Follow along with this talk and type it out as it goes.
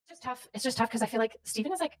just tough. It's just tough because I feel like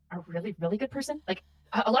Steven is like a really, really good person. Like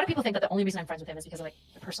a lot of people think that the only reason I'm friends with him is because of like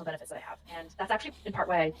the personal benefits that I have. And that's actually in part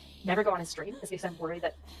why I never go on his stream, is because I'm worried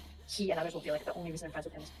that he and others will feel like the only reason I'm friends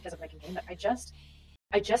with him is because of making game. But I just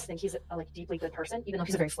think he's a like deeply good person, even though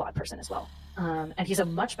he's a very flawed person as well. And he's a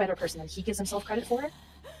much better person than he gives himself credit for.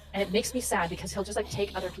 And it makes me sad because he'll just like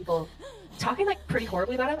take other people talking like pretty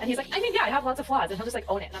horribly about him, and he's like, I mean, yeah, I have lots of flaws, and he'll just like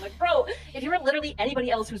own it. And I'm like, bro, if you were literally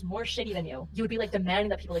anybody else who's more shitty than you would be like demanding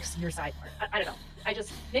that people like see your side more. I don't know. I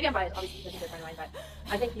just, maybe I'm biased, obviously, because he's a friend of mine,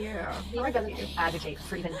 but I think he doesn't advocate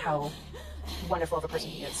for even how wonderful of a person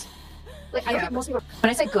he is. Like, I don't think most people, when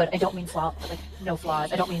I say good, I don't mean like no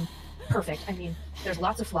flaws. I don't mean perfect. I mean, there's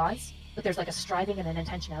lots of flaws, but there's like a striving and an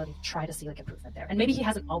intentionality to try to see like improvement there. And maybe he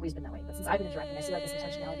hasn't always been that way, but since I've been interacting, I see like this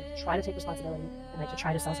intentionality to try to take responsibility and like to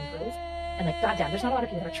try to self-improve. And like, goddamn, there's not a lot of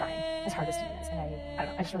people that are trying as hard as Steven is. And I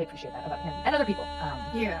don't know, I just really appreciate that about him and other people.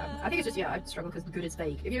 Yeah, I think it's just, I struggle because good is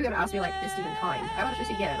vague. If you're going to ask me, like, is Steven kind? I would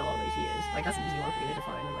actually say, yeah, in a lot of ways he is. Like, that's an easy one for me to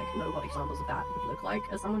define, and like, know what examples of that would look like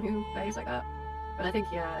as someone who behaves like that. But I think,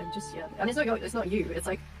 and it's not you, it's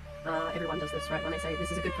like, everyone does this, right? When they say,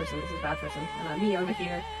 this is a good person, this is a bad person. And me over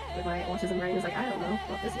here, with my autism brain, is like, I don't know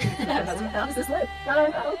what this is. How does this live? I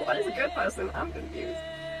don't know. What is a good person? I'm confused.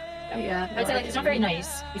 Yeah. I'd say, like, he's not very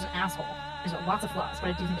nice. He's an asshole. There's lots of flaws, but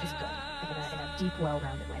I do think he's good, like in a deep,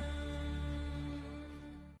 well-rounded way.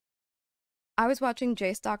 I was watching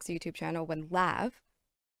JStock's YouTube channel when Lav,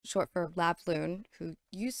 short for Lavloon, who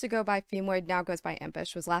used to go by Femoid, now goes by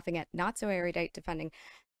Impish, was laughing at notsoErudite defending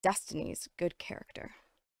Destiny's good character.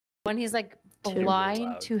 When he's like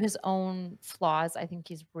blind to his own flaws, I think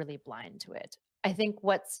he's really blind to it. I think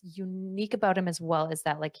what's unique about him as well is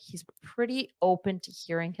that like he's pretty open to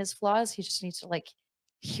hearing his flaws. He just needs to like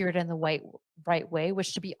hear it in the right way,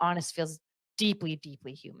 which to be honest feels deeply,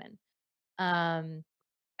 deeply human.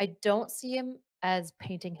 I don't see him as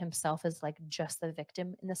painting himself as like just the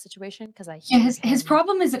victim in this situation, because his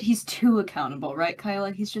problem is that he's too accountable, right,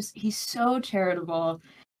 Kyla? He's so charitable.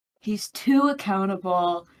 He's too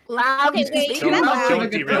accountable. Loud. Okay, wait.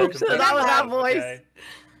 That was that voice. Okay.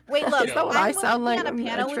 Wait, look. Is that what I sound like? I'm on a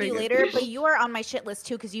panel with you later, but you are on my shit list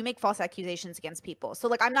too because you make false accusations against people. So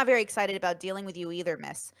like, I'm not very excited about dealing with you either,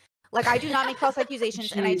 miss. Like, I do not make false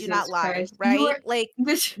accusations and I do not lie, Christ. right? Like,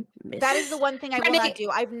 that is the one thing I will not do.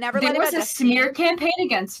 I've never lied about There was a smear campaign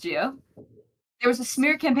against you. There was a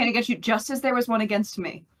smear campaign against you, just as there was one against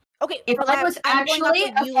me. Okay, if I was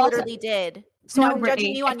actually you literally did. So I'm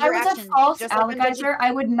judging you on your actions. If I was a false allegizer,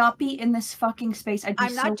 I would not be in this fucking space.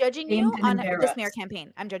 I'm not judging you on the smear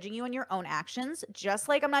campaign. I'm judging you on your own actions, just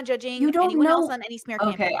like I'm not judging anyone else on any smear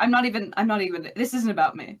campaign. Okay, I'm not even. This isn't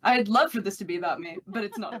about me. I'd love for this to be about me, but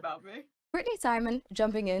it's not about me. Brittany Simmon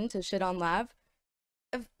jumping in to shit on Lav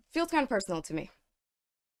feels kind of personal to me,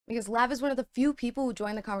 because Lav is one of the few people who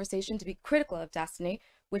join the conversation to be critical of Destiny,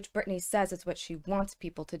 which Brittany says is what she wants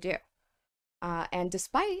people to do. And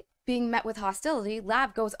despite being met with hostility,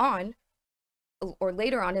 Lav goes on, or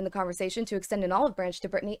later on in the conversation, to extend an olive branch to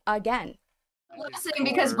Brittany again. Last thing,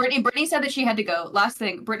 because Brittany said that she had to go. Last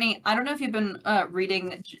thing, Brittany, I don't know if you've been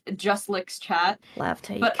reading Just Lick's chat,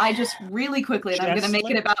 but I just really quickly, and I'm going to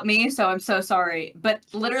make it about me, so I'm so sorry, but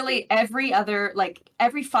literally every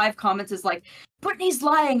 5 comments is like, Brittany's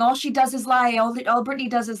lying, all she does is lie, all Brittany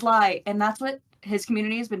does is lie, and that's what his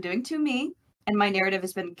community has been doing to me. And my narrative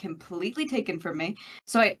has been completely taken from me.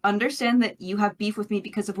 So I understand that you have beef with me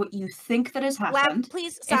because of what you think that has happened. Lav,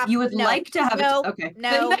 please stop. If you would like to have it, okay.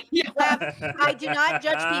 No, Lav, I do not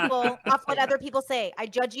judge people off what other people say. I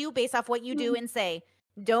judge you based off what you do and say.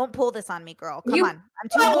 Don't pull this on me, girl. Come on. I'm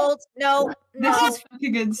too old. No. This is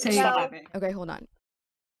fucking insane. No. Okay, hold on.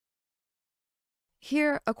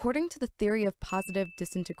 Here, according to the theory of positive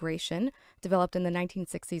disintegration, developed in the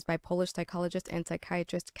 1960s by Polish psychologist and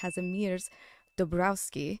psychiatrist Kazimierz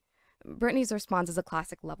Dabrowski, Brittany's response is a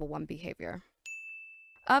classic level 1 behavior.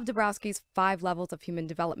 Of Dabrowski's 5 levels of human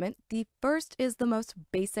development, the first is the most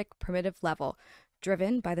basic primitive level,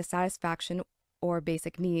 driven by the satisfaction or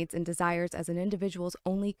basic needs and desires as an individual's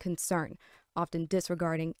only concern, often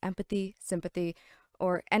disregarding empathy, sympathy,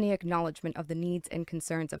 or any acknowledgement of the needs and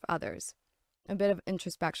concerns of others. A bit of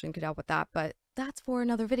introspection could help with that, but that's for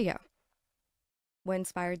another video. What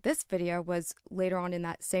inspired this video was later on in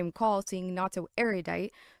that same call seeing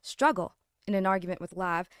notsoErudite struggle in an argument with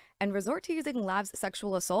Lav and resort to using Lav's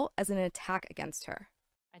sexual assault as an attack against her.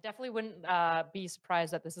 I definitely wouldn't be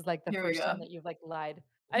surprised that this is like the first time that you've like lied.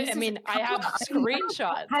 I mean, I have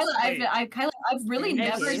screenshots. Kyla, I've really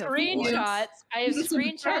never screenshots. I have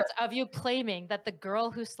screenshots of you claiming that the girl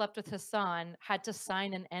who slept with Hassan had to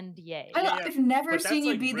sign an NDA. Kyla, I've never seen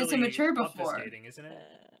you be this immature before. Isn't it?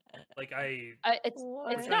 Like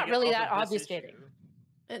it's not really that obfuscating.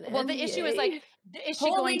 Well, the issue is like, is she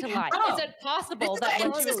going to lie? Is it possible that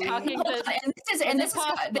when she was talking to,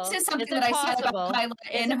 this is something that I said about Kyla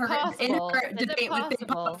in her debate with Big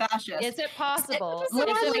Papa Fascist. Is it possible?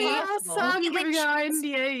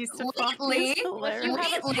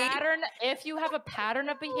 If you have a pattern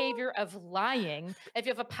of behavior of lying, if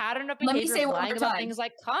you have a pattern of behavior of lying about things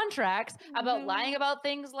like contracts, about lying about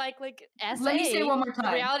things like SA, let me say one more time.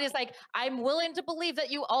 The reality is like, I'm willing to believe that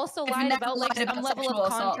you also lied about like some level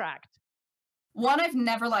of contract. One, I've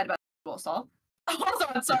never lied about sexual assault. Hold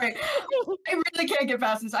on, sorry. I really can't get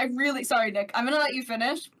past this. Sorry, Nick. I'm gonna let you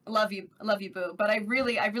finish. Love you, boo. But I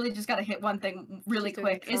really just gotta hit one thing really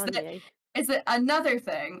quick. Is that another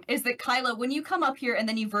thing is that Kyla, when you come up here and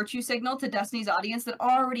then you virtue signal to Destiny's audience that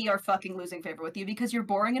already are fucking losing favor with you because you're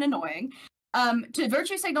boring and annoying, to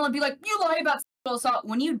virtue signal and be like, you lied about sexual assault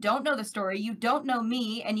when you don't know the story, you don't know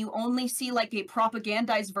me, and you only see like a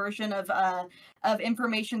propagandized version of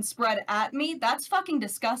information spread at me, that's fucking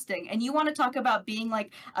disgusting. And you want to talk about being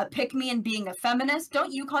like a pick-me and being a feminist?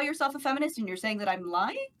 Don't you call yourself a feminist and you're saying that I'm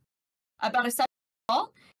lying about a sexual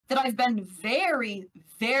assault that I've been very,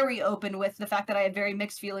 very open with, the fact that I have very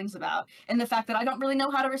mixed feelings about, and the fact that I don't really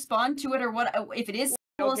know how to respond to it or what if it is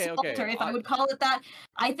assault or if I would call it that.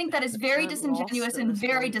 I think that is very disingenuous and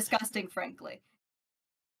very disgusting, frankly.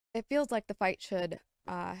 It feels like the fight should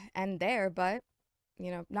end there, but,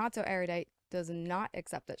 you know, notsoErudite does not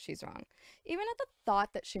accept that she's wrong. Even at the thought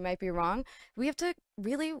that she might be wrong, we have to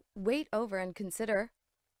really wait over and consider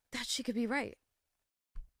that she could be right.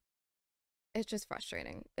 It's just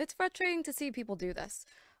frustrating. It's frustrating to see people do this.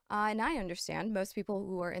 And I understand most people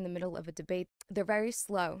who are in the middle of a debate, they're very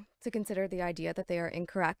slow to consider the idea that they are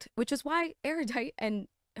incorrect, which is why Erudite and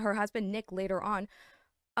her husband Nick later on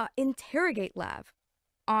interrogate Lav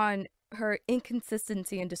on her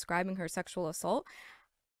inconsistency in describing her sexual assault,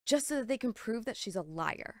 just so that they can prove that she's a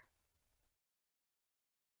liar.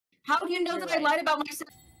 How do you know that I lied about my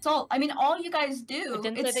sexual assault? I mean, all you guys do. I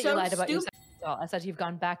didn't say that you lied about your sexual assault. I said you've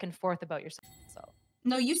gone back and forth about your sexual assault.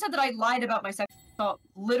 No, you said that I lied about my sexual assault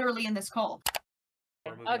literally in this call.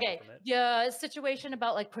 Okay, the situation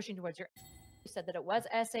about like pushing towards your. You said that it was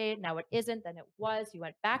SA, now it isn't, then it was. You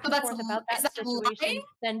went back and forth about that situation.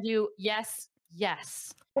 Then you, yes.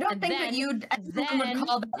 I don't think that you'd would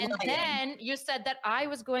call that lying. And then you said that I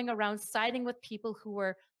was going around siding with people who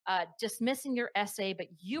were dismissing your essay, but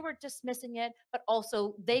you were dismissing it, but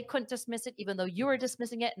also they couldn't dismiss it even though you were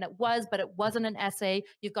dismissing it, and it was, but it wasn't an essay.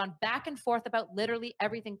 You've gone back and forth about literally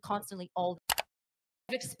everything constantly all the time.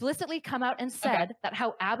 You've explicitly come out and said that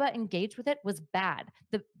how ABBA engaged with it was bad.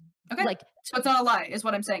 Like, so it's not a lie, is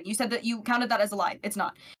what I'm saying. You said that you counted that as a lie. It's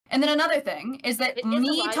not. And then another thing is that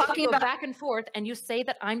me talking about back and forth, and you say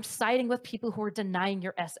that I'm siding with people who are denying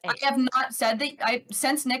your SA. I have not said that.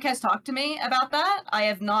 Since Nick has talked to me about that, I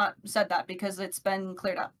have not said that because it's been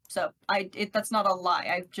cleared up. So that's not a lie.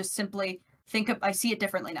 I just simply I see it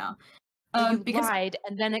differently now. You lied,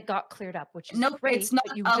 and then it got cleared up, which is great. It's not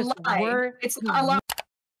a lie. It's not a lie.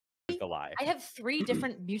 A lie. I have 3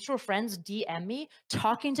 different mutual friends DM me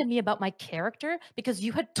talking to me about my character because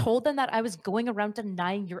you had told them that I was going around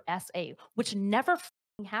denying your SA, which never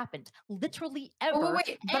happened, literally ever. Oh,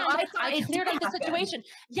 wait, but I cleared up the situation.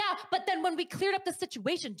 Yeah, but then when we cleared up the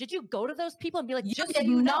situation, did you go to those people and be like, you did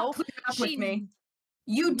not clear it up with me.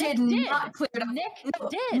 You did not clear it up.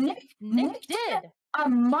 Nick did. A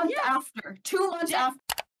month after, 2 months after.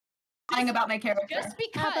 About my character. Just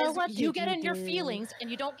because you get in your feelings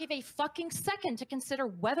and you don't give a fucking second to consider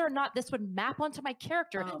whether or not this would map onto my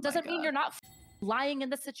character doesn't mean you're not lying in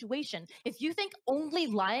the situation. If you think only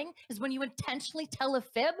lying is when you intentionally tell a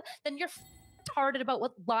fib, then you're retarded about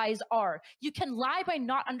what lies are. You can lie by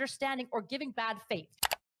not understanding or giving bad faith.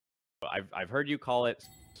 I've heard you call it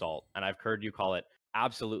assault, and I've heard you call it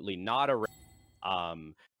absolutely not a rape,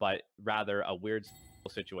 but rather a weird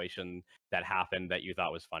situation that happened that you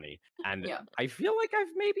thought was funny. And I feel like I've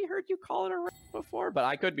maybe heard you call it a rape before, but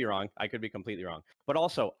I could be wrong. I could be completely wrong. But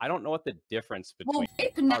also, I don't know what the difference between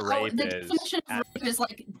a rape the definition of rape is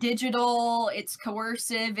like digital, it's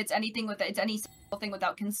coercive, it's anything with it's any thing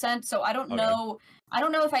without consent. So I don't know. I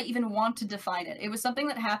don't know if I even want to define it. It was something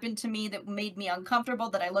that happened to me that made me uncomfortable,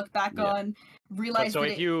 that I look back on, realized. But so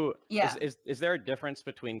if you, is there a difference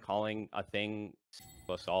between calling a thing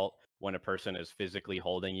assault when a person is physically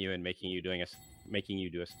holding you and making you do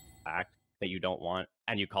a act that you don't want,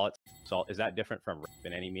 and you call it assault? Is that different from rape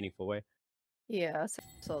in any meaningful way? Yeah,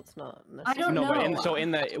 assault's not. I don't know.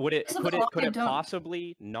 Could it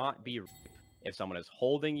possibly not be rape if someone is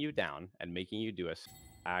holding you down and making you do a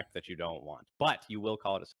act that you don't want, but you will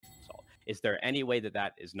call it a sexual assault. Is there any way that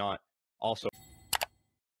that is not also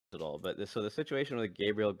at all? But so the situation with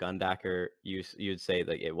Gabriel Gundacker, you'd say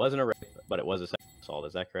that it wasn't a rape, but it was a sexual assault.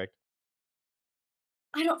 Is that correct?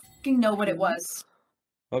 I don't fucking know what it was.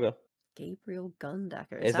 Okay. Gabriel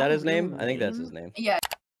Gundacker. Is that his name? I think that's his name. Yeah.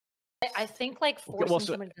 I think like forcing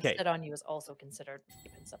somebody to sit on you is also considered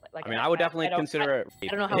rape and stuff like. I mean, I would definitely consider it. I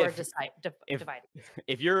don't know how we're dividing.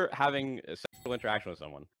 If you're having a sexual interaction with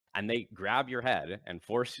someone and they grab your head and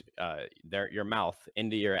force your mouth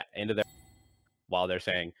into their while they're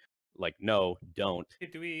saying like no, don't.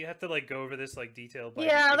 Do we have to like go over this like detail?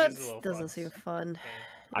 Yeah, that doesn't seem fun.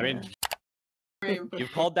 I mean,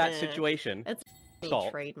 you've called that situation it's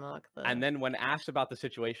assault, trademark though. And then when asked about the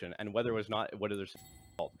situation and whether it was not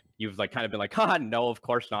assault, you've like kind of been like, no, of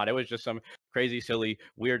course not. It was just some crazy, silly,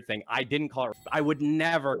 weird thing. I didn't call it. I would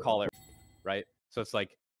never call it, right? So it's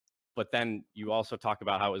like, but then you also talk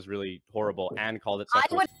about how it was really horrible and called it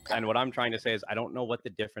sexual. And what I'm trying to say is, I don't know what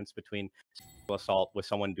the difference between sexual assault with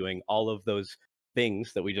someone doing all of those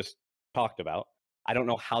things that we just talked about. I don't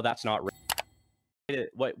know how that's not rape.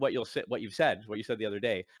 What you said the other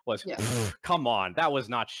day was, come on, that was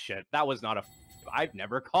not shit. That was not a. I've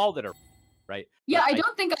never called it a. Right? Yeah, I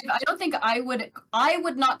don't think I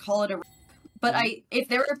would not call it a rape. But if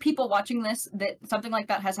there are people watching this that something like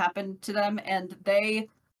that has happened to them and they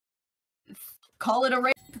call it a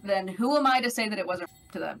rape, then who am I to say that it wasn't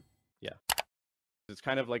rape to them? Yeah. It's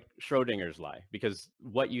kind of like Schrodinger's lie, because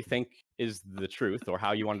what you think is the truth or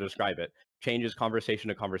how you want to describe it changes conversation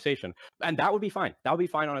to conversation. And that would be fine. That would be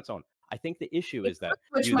fine on its own. I think the issue is that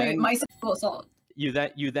my sexual assault.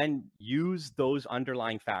 You then use those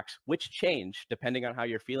underlying facts, which change depending on how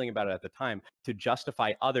you're feeling about it at the time, to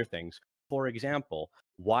justify other things. For example,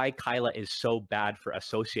 why Kyla is so bad for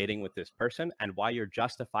associating with this person and why you're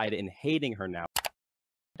justified in hating her now. I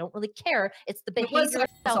don't really care. It's the behavior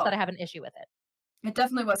itself that I have an issue with it. It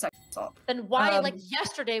definitely was sexual assault. Then why, like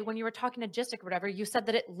yesterday when you were talking to Gistic or whatever, you said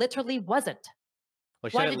that it literally wasn't. Well,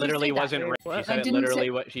 she said it literally wasn't rape. She said it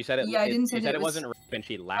literally. She said it. Yeah, I didn't say she said it wasn't rape, and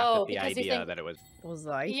she laughed at the idea that it was. Was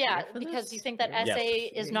I? Yeah, because you think that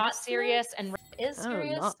essay is not serious and rape is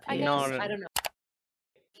serious. I guess. No. I don't know.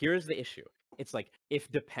 Here's the issue. It's like, if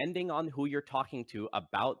depending on who you're talking to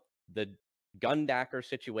about the Gundacker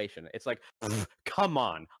situation, it's like, come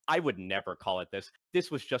on, I would never call it this. This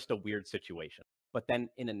was just a weird situation. But then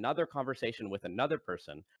in another conversation with another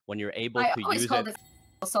person, when you're able to use it.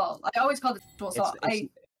 Assault. I always called it sexual assault. I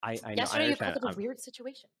know. Yesterday you called it a weird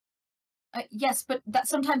situation. Yes, but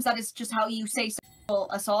sometimes that is just how you say sexual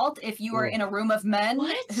assault. If you are in a room of men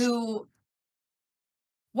who,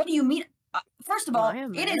 what do you mean? First of all,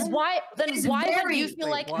 it is why. Then why would you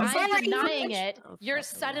feel like I'm denying it? You're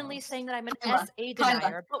suddenly saying that I'm an SA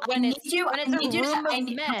denier. But when it's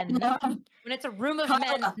a room of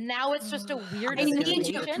men, now it's just a weird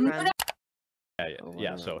situation.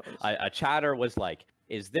 Yeah. So a chatter was like,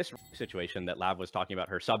 is this situation that Lav was talking about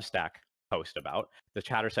her Substack post about? The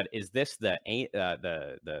chatter said, is this the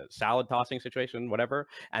salad tossing situation, whatever?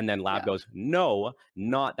 And then Lav goes, no,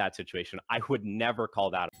 not that situation. I would never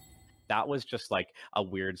call that. That was just like a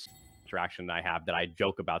weird interaction I have that I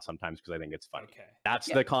joke about sometimes because I think it's funny. Okay. That's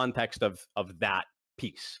the context of that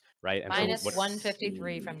piece, right? And minus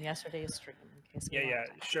 153 from yesterday's stream. In case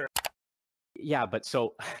sure. Yeah, but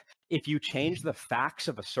so if you change the facts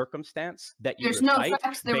of a circumstance that you there's no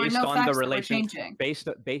facts. There based were no on facts the that were relation, changing.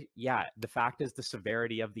 The fact is the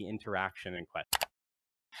severity of the interaction in question.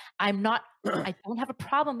 I don't have a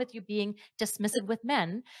problem with you being dismissive with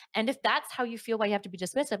men. And if that's how you feel why you have to be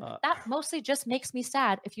dismissive, that mostly just makes me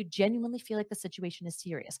sad if you genuinely feel like the situation is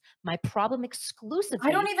serious. My problem exclusively.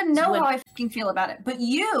 I don't even know how I fucking feel about it, but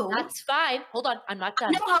you. That's fine. Hold on. I'm not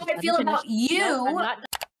done. I know how I feel about you. No, I'm not done.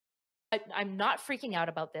 I'm not freaking out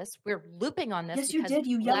about this. We're looping on this. Yes, you did.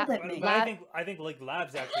 You yelled at me. But I think like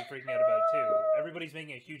Lab's actually freaking out about it too. Everybody's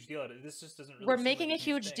making a huge deal out of it. This just doesn't really. We're making a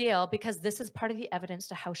huge deal because this is part of the evidence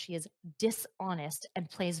to how she is dishonest and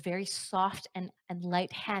plays very soft and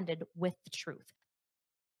light-handed with the truth.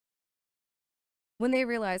 When they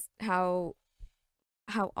realized how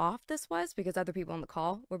off this was, because other people on the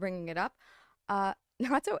call were bringing it up,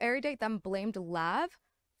 notsoErudite then blamed Lav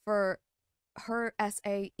for her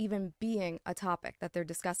essay even being a topic that they're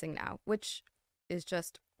discussing now, which is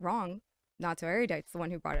just wrong. notsoErudite's the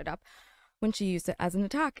one who brought it up when she used it as an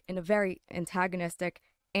attack in a very antagonistic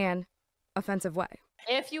and offensive way.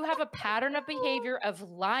 If you have a pattern of behavior of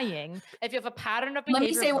lying, if you have a pattern of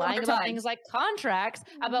behavior of lying about things like contracts,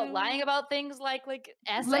 about lying about things like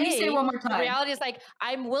essay, let me say one more time. The reality is like,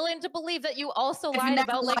 I'm willing to believe that you also lied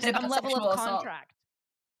about like some level of contract.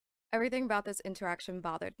 Everything about this interaction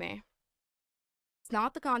bothered me. It's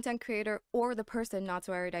not the content creator or the person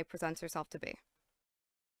notsoErudite presents herself to be.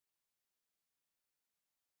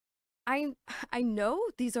 I know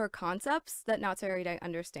these are concepts that notsoErudite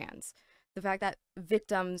understands. The fact that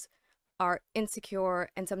victims are insecure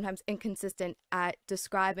and sometimes inconsistent at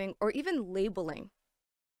describing or even labeling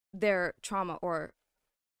their trauma or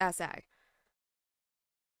SA.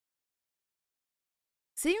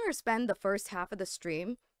 Seeing her spend the first half of the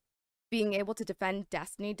stream being able to defend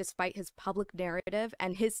Destiny despite his public narrative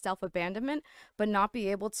and his self-abandonment, but not be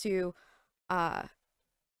able to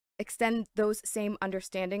extend those same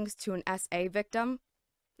understandings to an SA victim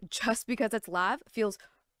just because it's Lav feels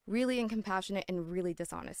really incompassionate and really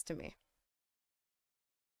dishonest to me.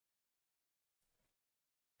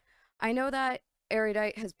 I know that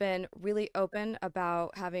Erudite has been really open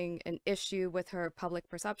about having an issue with her public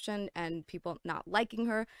perception and people not liking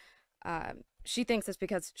her. She thinks it's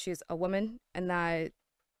because she's a woman and that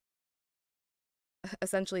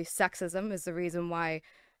essentially sexism is the reason why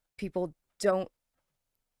people don't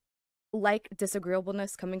like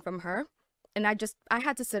disagreeableness coming from her. And I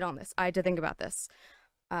had to sit on this. I had to think about this.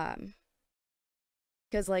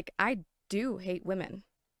 Because, like, I do hate women.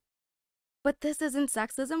 But this isn't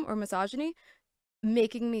sexism or misogyny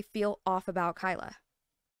making me feel off about Kyla.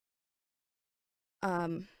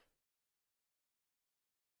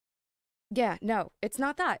 Yeah, no, it's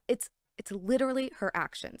not that. It's literally her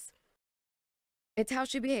actions. It's how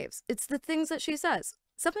she behaves. It's the things that she says.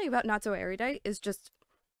 Something about notsoErudite is just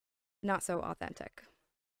not so authentic.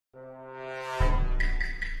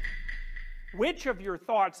 Which of your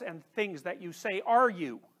thoughts and things that you say are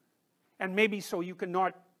you? And maybe so you can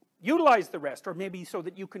not utilize the rest, or maybe so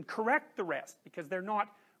that you can correct the rest, because they're not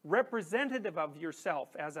representative of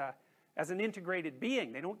yourself as an integrated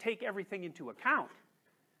being. They don't take everything into account.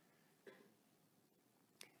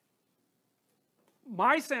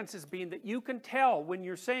 My sense has been that you can tell when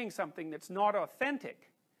you're saying something that's not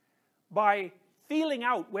authentic by feeling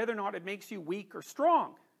out whether or not it makes you weak or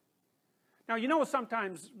strong. Now, you know,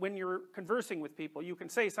 sometimes when you're conversing with people, you can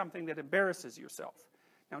say something that embarrasses yourself.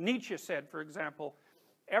 Now, Nietzsche said, for example,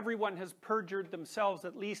 everyone has perjured themselves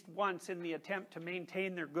at least once in the attempt to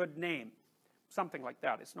maintain their good name. Something like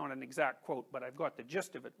that. It's not an exact quote, but I've got the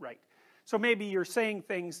gist of it right. So maybe you're saying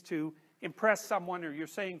things to impress someone, or you're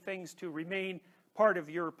saying things to remain part of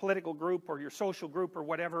your political group or your social group or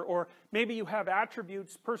whatever, or maybe you have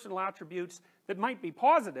attributes, personal attributes that might be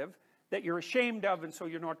positive that you're ashamed of, and so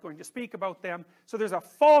you're not going to speak about them. So there's a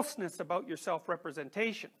falseness about your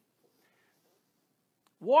self-representation.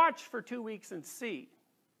 Watch for 2 weeks and see.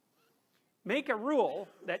 Make a rule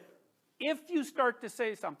that if you start to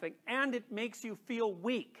say something and it makes you feel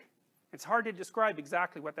weak, it's hard to describe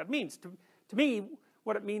exactly what that means. To me,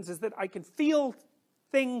 what it means is that I can feel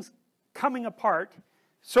things coming apart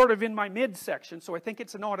sort of in my midsection, so I think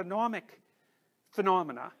it's an autonomic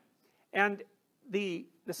phenomena. And the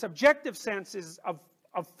subjective sense is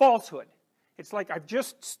of falsehood. It's like I've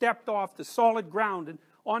just stepped off the solid ground and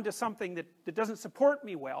onto something that doesn't support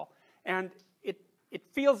me well, and it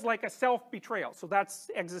feels like a self-betrayal. So that's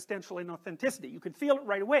existential inauthenticity. You can feel it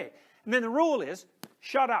right away. And then the rule is,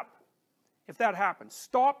 shut up if that happens.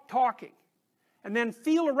 Stop talking. And then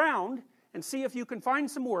feel around and see if you can find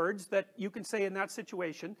some words that you can say in that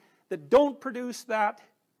situation that don't produce that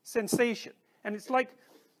sensation. And it's like,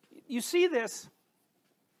 you see this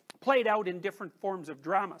played out in different forms of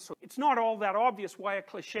drama. So it's not all that obvious why a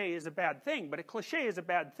cliche is a bad thing, but a cliche is a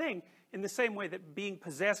bad thing in the same way that being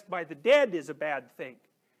possessed by the dead is a bad thing.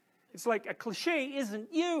 It's like a cliche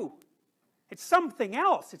isn't you. It's something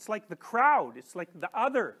else. It's like the crowd. It's like the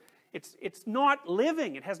other. It's not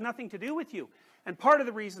living. It has nothing to do with you. And part of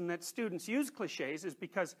the reason that students use cliches is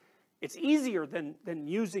because it's easier than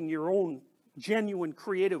using your own genuine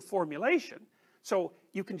creative formulation. So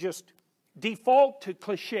you can just default to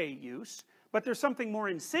cliche use, but there's something more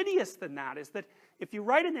insidious than that, is that if you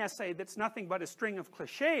write an essay that's nothing but a string of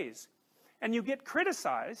cliches, and you get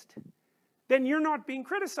criticized, then you're not being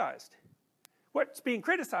criticized. What's being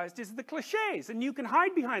criticized is the cliches, and you can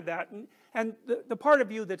hide behind that, and the part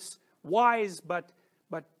of you that's wise but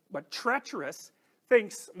treacherous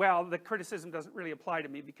thinks, well, the criticism doesn't really apply to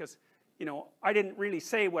me because, you know, I didn't really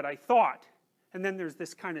say what I thought. And then there's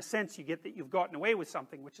this kind of sense you get that you've gotten away with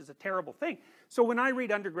something, which is a terrible thing. So when I read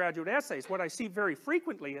undergraduate essays, what I see very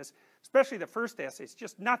frequently is, especially the first essay, it's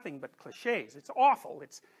just nothing but cliches. It's awful.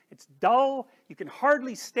 It's dull. You can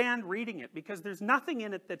hardly stand reading it because there's nothing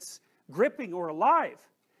in it that's gripping or alive.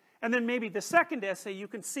 And then maybe the second essay, you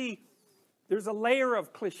can see there's a layer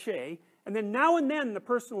of cliche, and then now and then the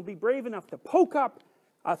person will be brave enough to poke up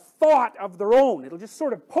a thought of their own. It'll just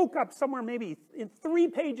sort of poke up somewhere maybe in 3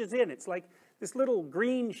 pages in. It's like this little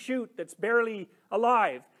green shoot that's barely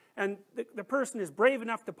alive. And the person is brave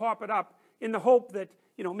enough to pop it up in the hope that,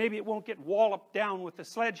 you know, maybe it won't get walloped down with a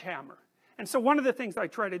sledgehammer. And so one of the things I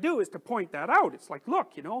try to do is to point that out. It's like,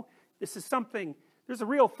 look, you know, this is something, there's a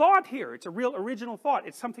real thought here. It's a real original thought.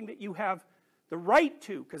 It's something that you have the right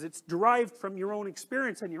to, because it's derived from your own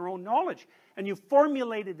experience and your own knowledge. And you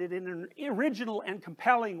formulated it in an original and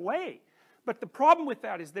compelling way. But the problem with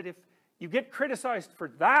that is that if you get criticized for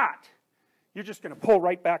that, you're just going to pull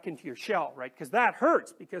right back into your shell, right? Because that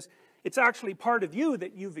hurts, because it's actually part of you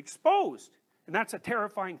that you've exposed. And that's a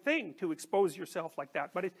terrifying thing, to expose yourself like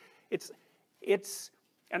that. But it's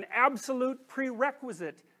an absolute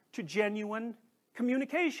prerequisite to genuine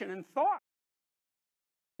communication and thought.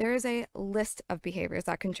 There is a list of behaviors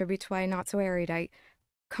that contribute to why notsoErudite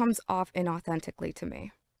comes off inauthentically to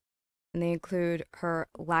me. And they include her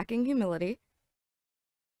lacking humility,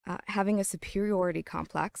 having a superiority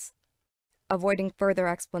complex, avoiding further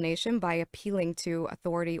explanation by appealing to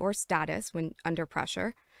authority or status when under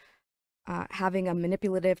pressure, having a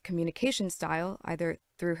manipulative communication style, either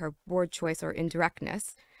through her word choice or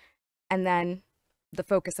indirectness, and then the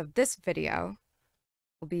focus of this video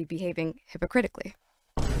will be behaving hypocritically.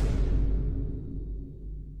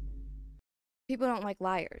 People don't like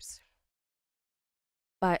liars.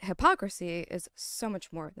 But hypocrisy is so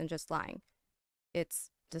much more than just lying. It's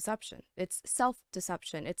deception. It's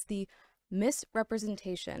self-deception. It's the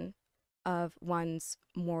misrepresentation of one's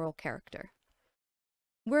moral character.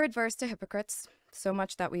 We're adverse to hypocrites, so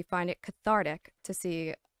much that we find it cathartic to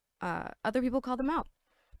see other people call them out.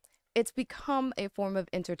 It's become a form of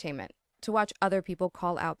entertainment to watch other people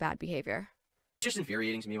call out bad behavior. It's just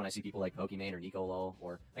infuriating to me when I see people like Pokimane or Nicolol,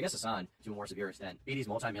 or I guess Hassan, to a more severe extent, be these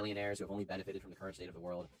multimillionaires who have only benefited from the current state of the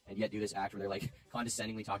world, and yet do this act where they're like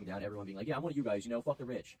condescendingly talking down to everyone, being like, yeah, I'm one of you guys, you know, fuck the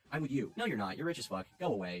rich. I'm with you. No, you're not. You're rich as fuck. Go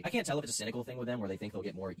away. I can't tell if it's a cynical thing with them where they think they'll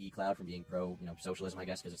get more e-cloud from being pro, you know, socialism, I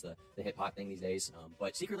guess, because it's the hip-hop thing these days.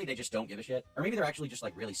 But secretly they just don't give a shit. Or maybe they're actually just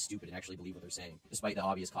like really stupid and actually believe what they're saying, despite the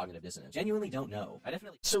obvious cognitive dissonance. Genuinely don't know. I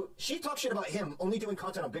definitely... So she talks shit about him only doing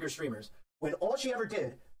content on bigger streamers, when all she ever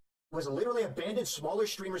did was literally abandon smaller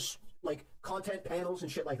streamers, like content panels and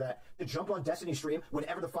shit like that, to jump on Destiny's stream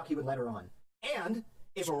whenever the fuck he would let her on. And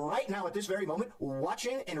is right now, at this very moment,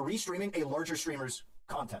 watching and restreaming a larger streamer's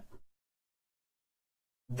content.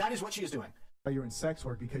 That is what she is doing. You're in sex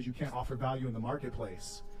work because you can't offer value in the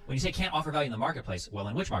marketplace. When you say can't offer value in the marketplace, well,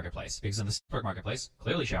 in which marketplace? Because in the sex work marketplace,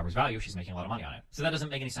 clearly she offers value. She's making a lot of money on it. So that doesn't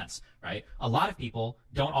make any sense, right? A lot of people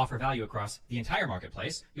don't offer value across the entire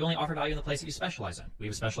marketplace. You only offer value in the place that you specialize in. We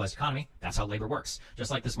have a specialized economy. That's how labor works.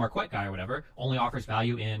 Just like this Marquette guy or whatever only offers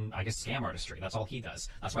value in, I guess, scam artistry. That's all he does.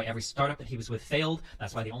 That's why every startup that he was with failed.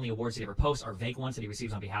 That's why the only awards he ever posts are vague ones that he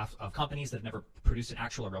receives on behalf of companies that have never produced an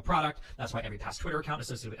actual or real product. That's why every past Twitter account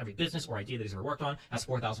associated with every business or idea that he's ever worked on has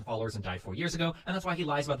 4,000 followers and died 4 years ago. And that's why he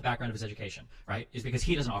lies about the background of his education, right? Is because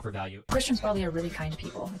he doesn't offer value. Christians probably are really kind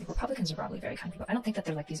people. I think Republicans are probably very kind people. I don't think that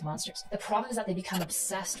they're like these monsters. The problem is that they become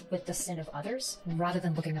obsessed with the sin of others rather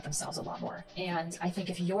than looking at themselves a lot more. And I think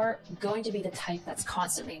if you're going to be the type that's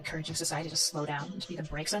constantly encouraging society to slow down and to be the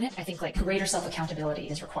brakes on it, I think like greater self-accountability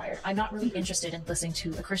is required. I'm not really interested in listening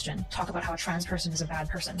to a Christian talk about how a trans person is a bad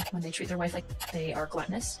person when they treat their wife like they are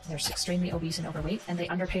gluttonous, they're extremely obese and overweight, and they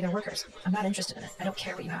underpay their workers. I'm not interested in it. I don't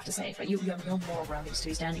care what you have to say, but you have no moral groundings to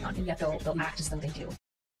be standing on, and yet they'll act as though they do.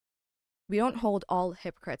 We don't hold all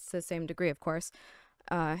hypocrites to the same degree, of course.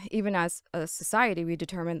 Even as a society, we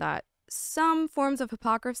determine that some forms of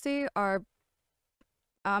hypocrisy are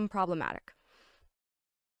problematic,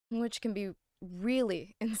 which can be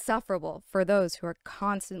really insufferable for those who are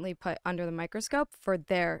constantly put under the microscope for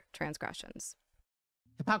their transgressions.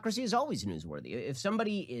 Hypocrisy is always newsworthy. If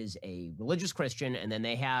somebody is a religious Christian and then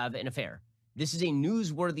they have an affair, this is a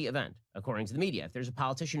newsworthy event, according to the media. If there's a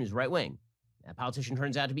politician who's right-wing, that politician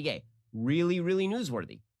turns out to be gay. Really, really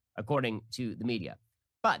newsworthy, according to the media.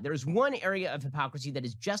 But there's one area of hypocrisy that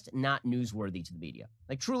is just not newsworthy to the media.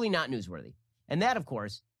 Like, truly not newsworthy. And that, of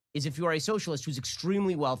course, is if you are a socialist who's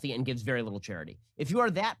extremely wealthy and gives very little charity. If you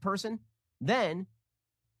are that person, then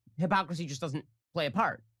hypocrisy just doesn't play a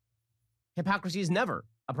part. Hypocrisy is never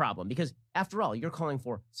a problem because, after all, you're calling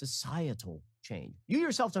for societal change. You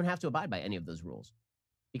yourself don't have to abide by any of those rules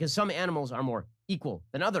because some animals are more equal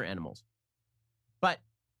than other animals. But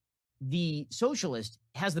the socialist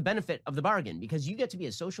has the benefit of the bargain because you get to be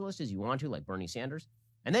as socialist as you want to, like Bernie Sanders,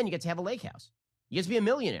 and then you get to have a lake house. You get to be a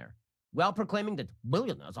millionaire while proclaiming that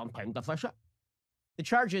billionaires are paying the flesh up. The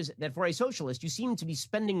charge is that for a socialist, you seem to be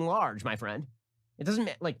spending large, my friend. It doesn't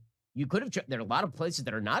like You could have, there are a lot of places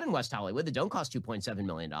that are not in West Hollywood that don't cost $2.7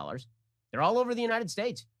 million. They're all over the United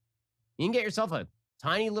States. You can get yourself a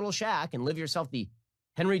tiny little shack and live yourself the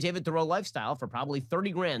Henry David Thoreau lifestyle for probably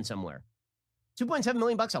 30 grand somewhere. 2.7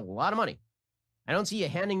 million bucks, a lot of money. I don't see you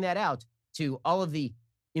handing that out to all of the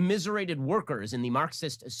immiserated workers in the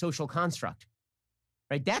Marxist social construct,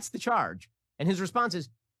 right? That's the charge. And his response is,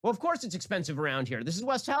 well, of course it's expensive around here. This is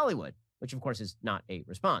West Hollywood, which of course is not a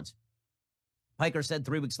response. Piker said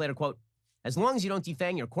 3 weeks later, quote, as long as you don't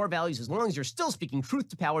defang your core values, as long as you're still speaking truth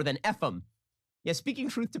to power, then F them. Yeah, speaking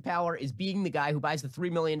truth to power is being the guy who buys the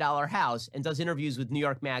 $3 million house and does interviews with New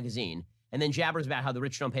York Magazine and then jabbers about how the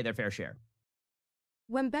rich don't pay their fair share.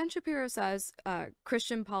 When Ben Shapiro says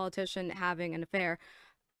Christian politician having an affair,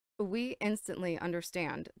 we instantly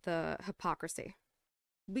understand the hypocrisy.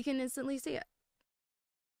 We can instantly see it.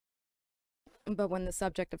 But when the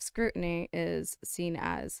subject of scrutiny is seen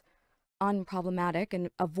as unproblematic and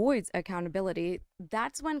avoids accountability,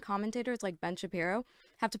 that's when commentators like Ben Shapiro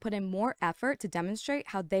have to put in more effort to demonstrate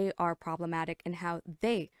how they are problematic and how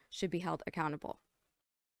they should be held accountable.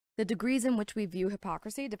 The degrees in which we view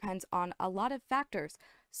hypocrisy depends on a lot of factors,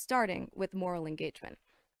 starting with moral engagement.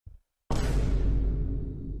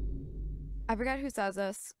 I forget who says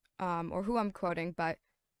this or who I'm quoting, but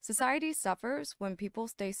society suffers when people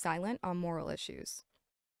stay silent on moral issues.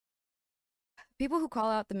 People who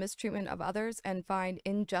call out the mistreatment of others and find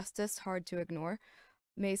injustice hard to ignore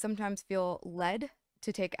may sometimes feel led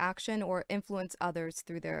to take action or influence others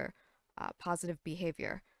through their positive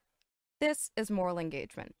behavior. This is moral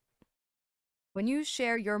engagement. When you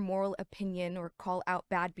share your moral opinion or call out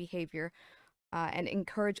bad behavior and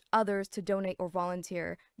encourage others to donate or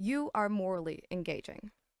volunteer, you are morally engaging.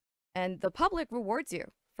 And the public rewards you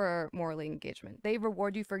for moral engagement. They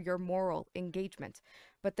reward you for your moral engagement.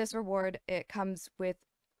 But this reward, it comes with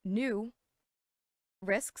new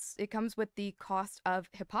risks. It comes with the cost of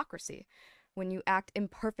hypocrisy when you act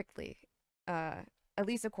imperfectly, at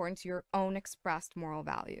least according to your own expressed moral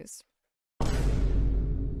values.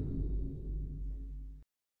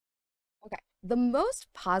 Okay, the most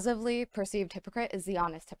positively perceived hypocrite is the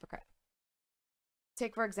honest hypocrite.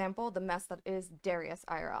 Take, for example, the mess that is Darius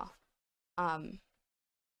IRL.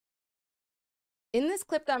 In this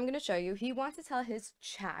clip that I'm going to show you, he wants to tell his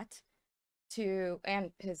chat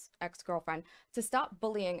and his ex-girlfriend to stop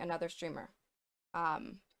bullying another streamer.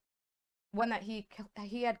 One that he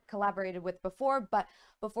had collaborated with before, but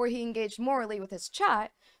before he engaged morally with his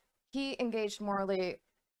chat, he engaged morally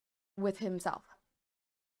with himself.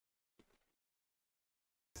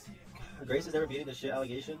 Grace is never beating the shit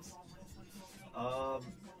allegations. I'm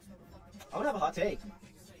gonna have a hot take.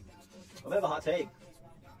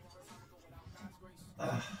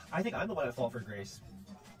 I think I'm the one at fault for Grace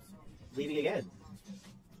leaving again.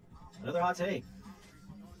 Another hot take.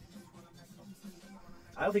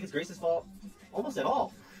 I don't think it's Grace's fault, almost at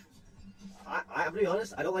all. I'm gonna be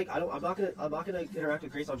honest. I'm not gonna interact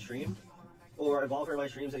with Grace on stream or involve her in my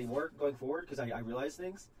streams anymore going forward because I realize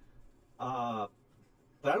things. But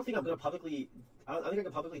I don't think I'm gonna publicly. I don't think I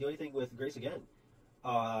can publicly do anything with Grace again.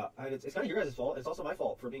 And it's kind of your guys' fault. It's also my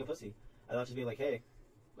fault for being a pussy and not just being like, hey,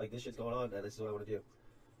 like this shit's going on and this is what I want to do.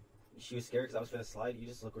 She was scared because I was gonna slide. You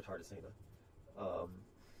just look retarded saying that.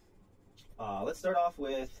 Let's start off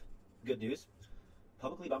with good news.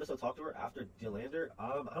 Publicly, I'm gonna still talk to her after Delander. I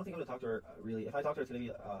don't think I'm gonna talk to her really. If I talk to her, it's gonna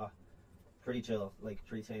be pretty chill, like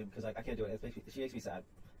pretty tame, because I can't do it. She makes me sad.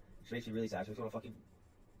 She makes me really sad. She makes me want to fucking.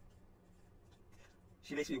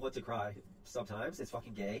 She makes me want to cry sometimes. It's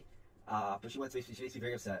fucking gay. But she makes me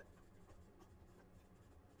very upset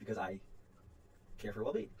because I care for her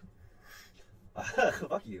well-being.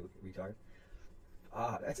 Fuck you, retard.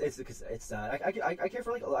 It's sad. I care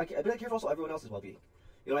for but I care for also everyone else's well-being.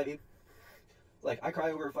 You know what I mean? Like I cry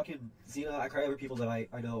over fucking Xena. I cry over people that I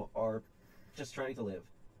know are just trying to live.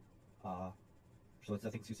 So it's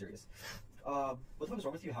nothing too serious. What the fuck is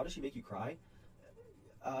wrong with you? How does she make you cry?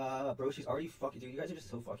 Bro, she's already fucking. Dude, you guys are just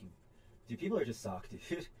so fucking. Dude, people are just suck,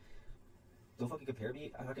 dude. Don't fucking compare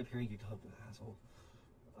me. I'm not comparing you, dumb asshole.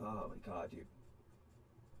 Oh my god, dude.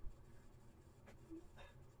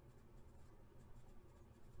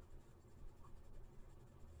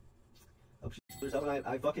 Oh, there's something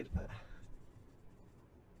I fucking.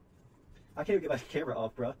 I can't even get my camera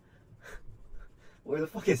off, bro. Where the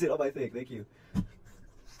fuck is it on my thing? Thank you.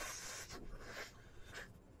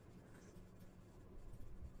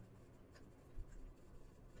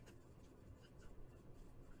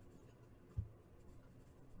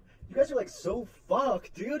 You guys are like so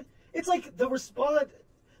fucked, dude. It's like the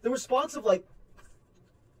response of like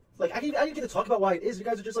I didn't get to talk about why it is. You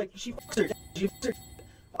guys are just like she fucked her.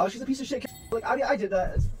 Oh, she's a piece of shit. Like, I mean, I did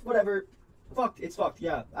that. It's whatever. Fucked. It's fucked.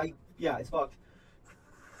 Yeah. Yeah, it's fucked.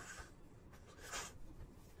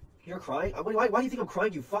 You're crying? Why do you think I'm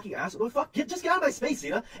crying, you fucking asshole? Fuck, just get out of my space,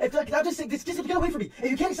 Zena. If, like, I'm just saying, just get away from me. If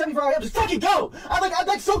you can't accept me for who I am, just fucking go! I'm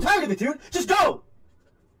like so tired of it, dude. Just go!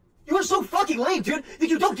 You are so fucking lame, dude. If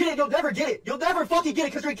you don't get it, you'll never get it. You'll never fucking get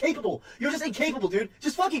it because you're incapable. You're just incapable, dude.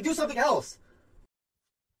 Just fucking do something else.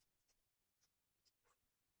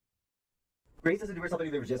 Grace doesn't do herself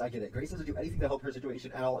any favors. Yes, I get it. Grace doesn't do anything to help her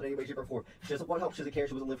situation at all in any way, shape, or form. She doesn't want help. She doesn't care.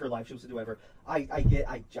 She doesn't live her life. She wants to do whatever. I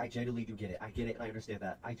genuinely do get it. I get it and I understand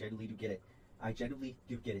that. I genuinely do get it. I genuinely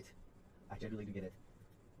do get it. I genuinely do get it.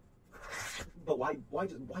 But why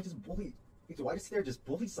just bully? Why just sit there and just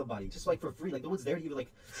bully somebody just like for free? Like no one's there to even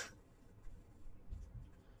like.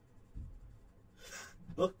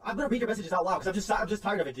 Look, I'm gonna read your messages out loud because I'm just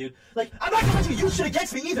tired of it, dude. Like I'm not gonna let you use shit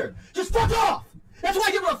against me either. Just fuck off. That's why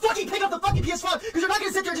I didn't want to fucking pick up the fucking PS5, because you're not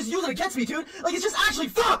gonna sit there and just use it against me, dude. Like, it's just actually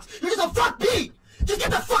fucked! You're just a fuck bee! Just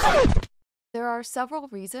get the fuck out! There are several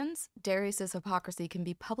reasons Darius's hypocrisy can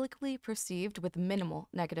be publicly perceived with minimal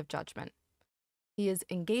negative judgment. He is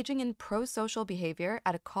engaging in pro-social behavior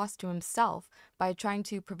at a cost to himself by trying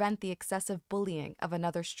to prevent the excessive bullying of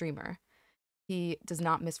another streamer. He does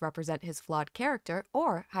not misrepresent his flawed character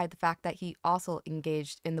or hide the fact that he also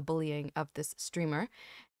engaged in the bullying of this streamer.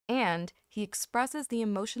 And he expresses the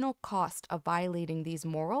emotional cost of violating these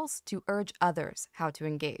morals to urge others how to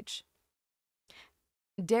engage.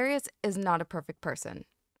 Darius is not a perfect person,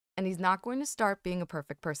 and he's not going to start being a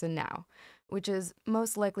perfect person now, which is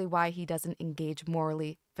most likely why he doesn't engage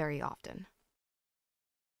morally very often.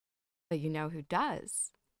 But you know who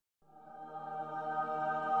does?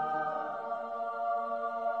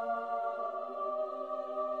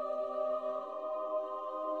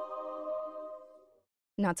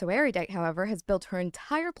 notsoErudite, however, has built her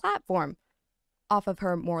entire platform off of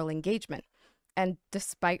her moral engagement. And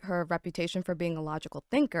despite her reputation for being a logical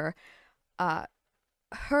thinker,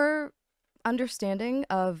 her understanding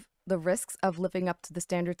of the risks of living up to the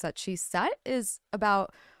standards that she set is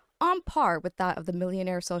about on par with that of the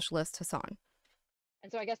millionaire socialist Hassan.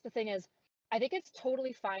 And so I guess the thing is, I think it's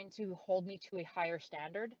totally fine to hold me to a higher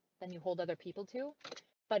standard than you hold other people to.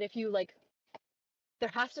 But if you like,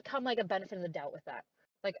 there has to come like a benefit of the doubt with that.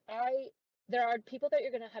 Like there are people that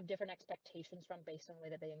you're going to have different expectations from based on the way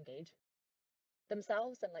that they engage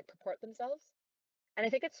themselves and like purport themselves. And I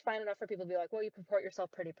think it's fine enough for people to be like, well, you purport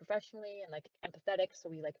yourself pretty professionally and like empathetic, so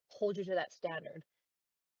we like hold you to that standard.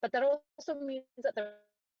 But that also means that there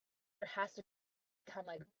has to come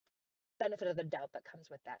like benefit of the doubt that comes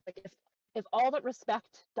with that. Like if all that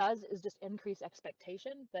respect does is just increase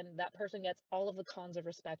expectation, then that person gets all of the cons of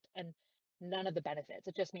respect and none of the benefits.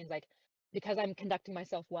 It just means like, because I'm conducting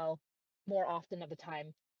myself well more often of the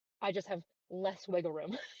time, I just have less wiggle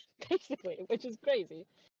room, basically, which is crazy.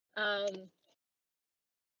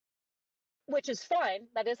 Which is fine.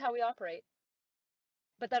 That is how we operate.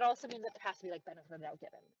 But that also means that there has to be like benefit of the doubt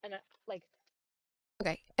given. And like.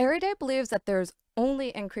 Okay, Erudite believes that there's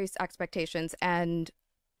only increased expectations and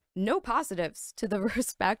no positives to the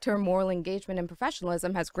respect her moral engagement and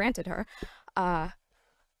professionalism has granted her,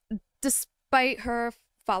 despite her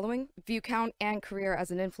following, view count, and career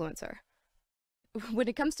as an influencer. When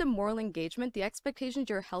it comes to moral engagement, the expectations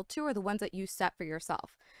you're held to are the ones that you set for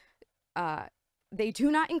yourself. They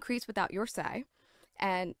do not increase without your say.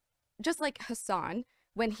 And just like Hassan,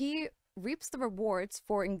 when he reaps the rewards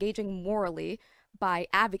for engaging morally by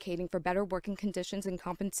advocating for better working conditions and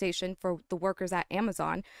compensation for the workers at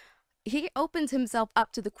Amazon, he opens himself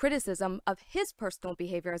up to the criticism of his personal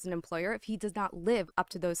behavior as an employer if he does not live up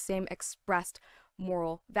to those same expressed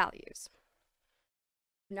moral values.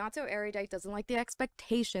 notsoErudite doesn't like the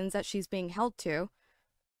expectations that she's being held to.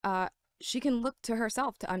 She can look to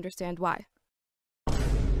herself to understand why.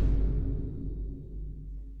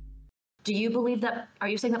 Do you believe that, are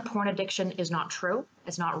you saying that porn addiction is not true?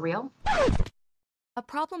 It's not real? A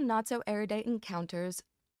problem notsoErudite encounters,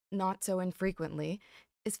 not so infrequently,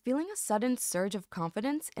 is feeling a sudden surge of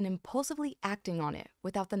confidence and impulsively acting on it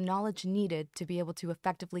without the knowledge needed to be able to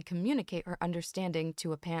effectively communicate her understanding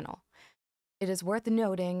to a panel. It is worth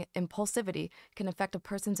noting impulsivity can affect a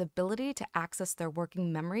person's ability to access their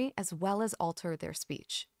working memory as well as alter their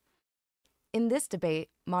speech. In this debate,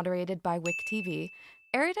 moderated by Wick TV,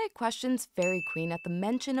 Erudite questions Fairy Queen at the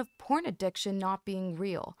mention of porn addiction not being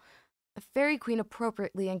real. Fairy Queen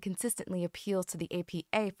appropriately and consistently appeals to the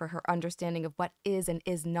APA for her understanding of what is and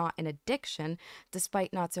is not an addiction,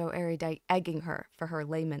 despite notsoErudite egging her for her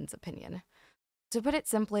layman's opinion. To put it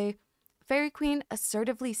simply, Fairy Queen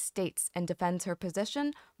assertively states and defends her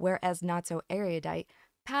position, whereas notsoErudite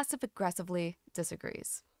passive-aggressively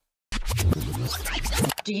disagrees.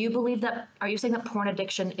 Do you believe that, are you saying that porn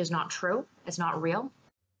addiction is not true? It's not real?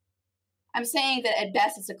 I'm saying that at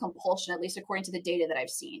best it's a compulsion, at least according to the data that I've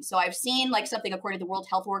seen. So I've seen like something according to the World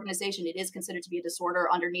Health Organization, it is considered to be a disorder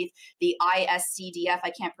underneath the ISCDF.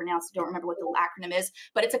 I can't pronounce, don't remember what the acronym is,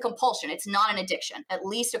 but it's a compulsion. It's not an addiction, at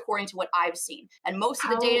least according to what I've seen. And most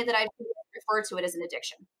of the data that I've seen refer to it as an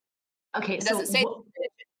addiction. Okay, It so doesn't say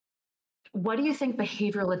what do you think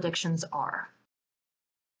behavioral addictions are?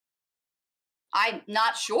 I'm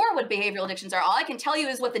not sure what behavioral addictions are. All I can tell you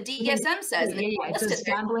is what the DSM says. Is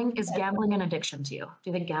gambling an addiction to you? Do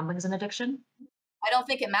you think gambling is an addiction? I don't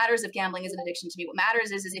think it matters if gambling is an addiction to me. What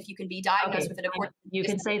matters is if you can be diagnosed with it. You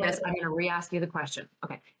can say this. I'm going to re-ask you the question.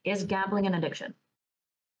 Okay, is gambling an addiction?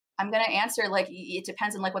 I'm going to answer like it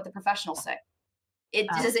depends on like what the professionals say.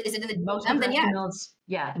 Is it in the most DSM? Then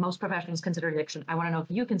yeah, most professionals consider it addiction. I want to know if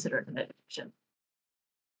you consider it an addiction.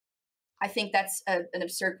 I think that's an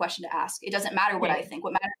absurd question to ask. It doesn't matter what I think.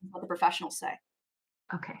 What matters is what the professionals say.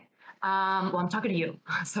 Okay. Well, I'm talking to you,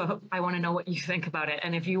 so I want to know what you think about it.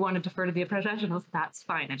 And if you want to defer to the professionals, that's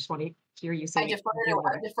fine. I just want to hear you say. I defer to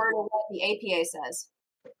what the APA says.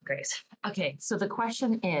 Great. Okay. So the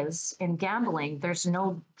question is, in gambling, there's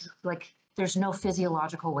no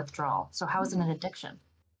physiological withdrawal. So how is it an addiction?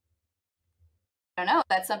 I don't know.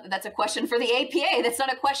 That's a question for the APA. That's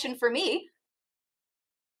not a question for me.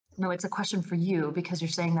 No, it's a question for you because you're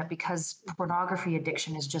saying that because pornography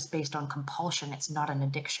addiction is just based on compulsion, it's not an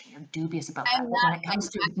addiction. You're dubious about that. But when it comes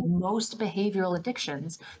to most behavioral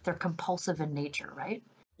addictions, they're compulsive in nature, right?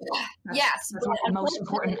 Yes. That's one of the most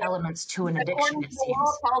important elements to an addiction, According it to the seems.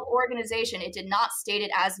 World Health Organization, it did not state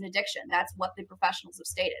it as an addiction. That's what the professionals have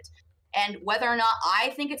stated. And whether or not I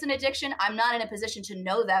think it's an addiction, I'm not in a position to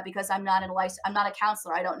know that because I'm not a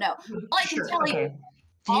counselor. I don't know. All I can tell you.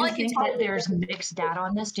 Do you think that there's mixed data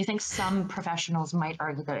on this? Do you think some professionals might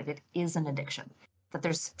argue that it is an addiction, that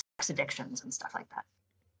there's sex addictions and stuff like that?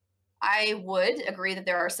 I would agree that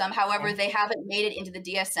there are some. However, they haven't made it into the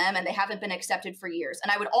DSM and they haven't been accepted for years.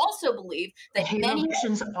 And I would also believe that behavioral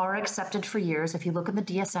addictions are accepted for years. If you look at the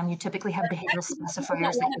DSM, you typically have behavioral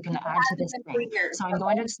specifiers that you can add to this thing. So I'm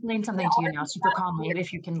going to explain something to you now super calmly,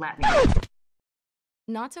 if you can let me.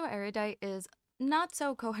 notsoErudite is not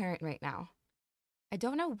so coherent right now. I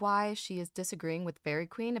don't know why she is disagreeing with Fairy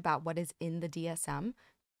Queen about what is in the DSM.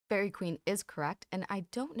 Fairy Queen is correct, and I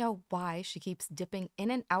don't know why she keeps dipping in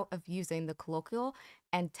and out of using the colloquial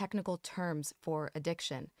and technical terms for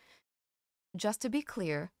addiction. Just to be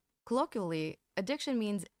clear, colloquially, addiction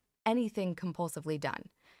means anything compulsively done.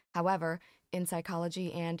 However, in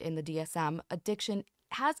psychology and in the DSM, addiction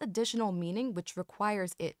has additional meaning which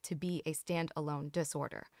requires it to be a standalone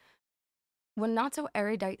disorder. When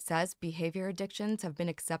notsoErudite says behavior addictions have been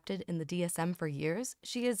accepted in the DSM for years,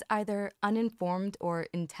 she is either uninformed or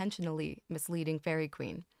intentionally misleading Fairy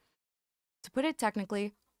Queen. To put it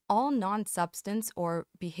technically, all non-substance or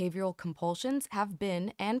behavioral compulsions have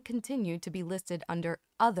been and continue to be listed under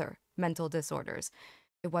other mental disorders.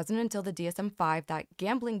 It wasn't until the DSM-5 that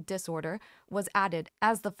gambling disorder was added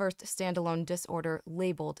as the first standalone disorder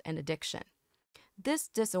labeled an addiction. This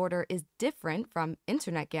disorder is different from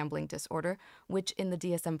internet gambling disorder, which in the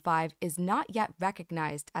DSM-5 is not yet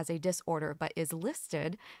recognized as a disorder but is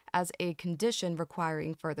listed as a condition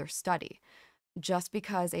requiring further study. Just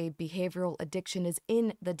because a behavioral addiction is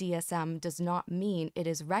in the DSM does not mean it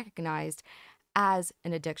is recognized as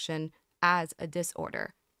an addiction, as a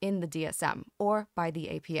disorder in the DSM or by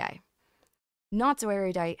the APA.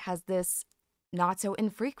 notsoErudite has this not so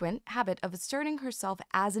infrequent habit of asserting herself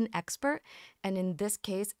as an expert, and in this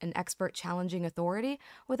case, an expert challenging authority,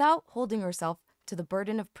 without holding herself to the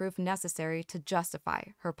burden of proof necessary to justify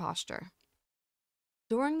her posture.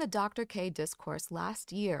 During the Dr. K discourse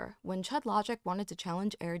last year, when notsoLogic wanted to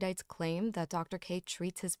challenge Erudite's claim that Dr. K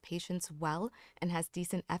treats his patients well and has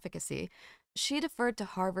decent efficacy, she deferred to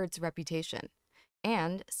Harvard's reputation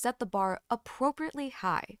and set the bar appropriately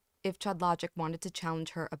high if notsoLogic wanted to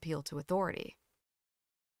challenge her appeal to authority.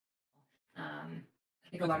 I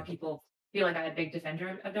think a lot of people feel like I'm a big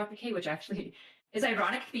defender of Dr. K, which actually is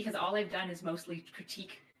ironic because all I've done is mostly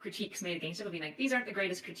critiques made against him, being like, these aren't the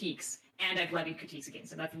greatest critiques, and I've levied critiques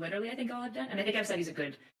against him. That's literally, I think, all I've done. And I think I've said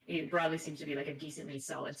he broadly seems to be like a decently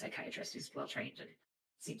solid psychiatrist who's well trained and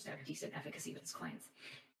seems to have decent efficacy with his clients.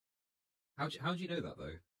 How do you know that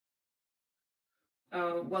though?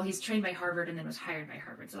 Oh, well, he's trained by Harvard and then was hired by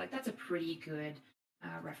Harvard, so like that's a pretty good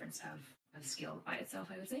reference of skill by itself,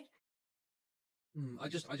 I would say. I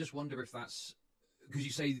just wonder if that's because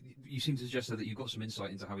you seem to suggest that you've got some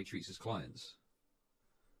insight into how he treats his clients.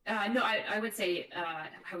 No, I would say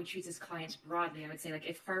how he treats his clients broadly. I would say, like,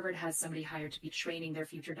 if Harvard has somebody hired to be training their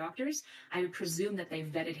future doctors, I would presume that they've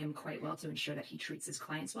vetted him quite well to ensure that he treats his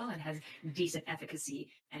clients well and has decent efficacy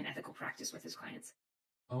and ethical practice with his clients.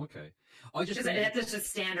 Oh, okay. I just that's just a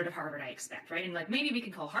standard of Harvard, I expect, right? And like maybe we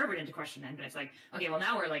can call Harvard into question then, but it's like, okay, well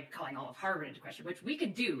now we're like calling all of Harvard into question, which we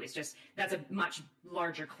could do. It's just that's a much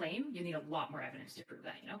larger claim. You need a lot more evidence to prove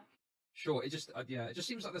that, you know? Sure. It just yeah, it just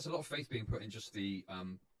seems like there's a lot of faith being put in just the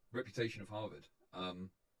reputation of Harvard.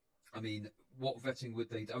 I mean, what vetting would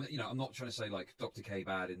they do? I mean, you know, I'm not trying to say like Dr. K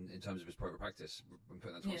bad in terms of his private practice. I'm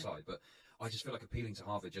putting that to one side, but I just feel like appealing to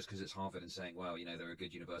Harvard just because it's Harvard and saying, well, you know, they're a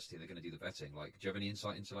good university, they're going to do the vetting. Like, do you have any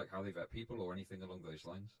insight into like how they vet people or anything along those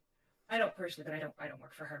lines? I don't personally, but I don't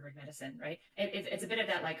work for Harvard Medicine, right? It's a bit of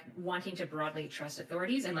that like wanting to broadly trust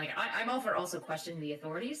authorities, and like I'm all for also questioning the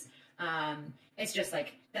authorities. It's just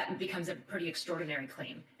like that becomes a pretty extraordinary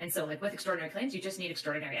claim, and so like with extraordinary claims, you just need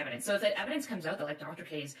extraordinary evidence. So if that evidence comes out that like Dr.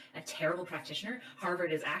 K is a terrible practitioner,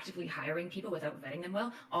 Harvard is actively hiring people without vetting them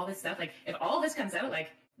well, all this stuff, like if all this comes out, like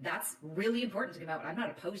that's really important to come out. I'm not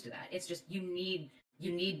opposed to that. It's just you need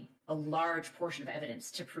a large portion of evidence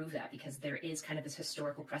to prove that, because there is kind of this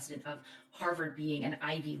historical precedent of Harvard being an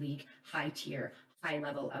Ivy League, high tier, high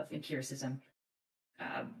level of empiricism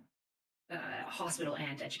hospital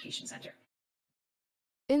and education center.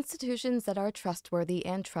 Institutions that are trustworthy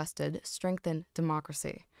and trusted strengthen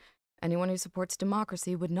democracy. Anyone who supports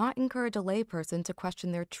democracy would not encourage a layperson to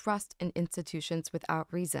question their trust in institutions without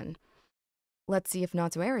reason. Let's see if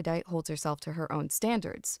notsoErudite holds herself to her own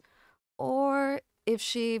standards. Or if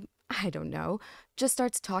she, I don't know, just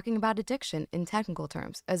starts talking about addiction in technical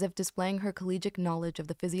terms, as if displaying her collegiate knowledge of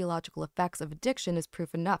the physiological effects of addiction is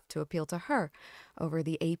proof enough to appeal to her over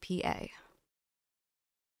the APA.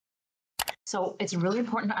 So it's really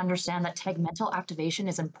important to understand that tegmental activation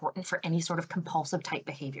is important for any sort of compulsive type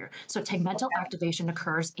behavior. So tegmental activation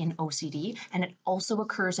occurs in OCD, and it also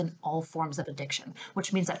occurs in all forms of addiction,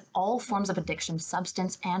 which means that all forms of addiction,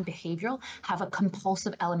 substance and behavioral, have a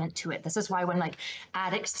compulsive element to it. This is why when like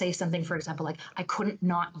addicts say something, for example, like I couldn't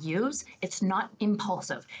not use, it's not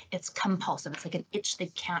impulsive, it's compulsive. It's like an itch they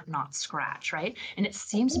can't not scratch, right? And it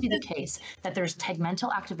seems to be the case that there's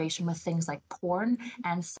tegmental activation with things like porn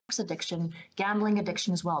and sex addiction, gambling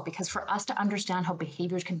addiction as well, because for us to understand how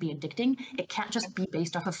behaviors can be addicting, it can't just be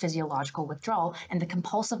based off of physiological withdrawal, and the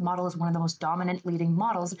compulsive model is one of the most dominant leading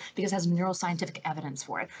models because it has neuroscientific evidence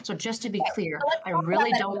for it. So just to be clear, I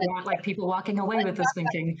really don't want like people walking away with this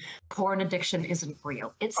thinking porn addiction isn't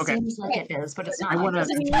real. It seems like it is, but it's not.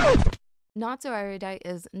 notsoErudite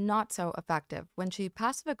is not so effective when she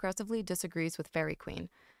passive-aggressively disagrees with Fairy Queen.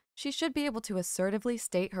 She should be able to assertively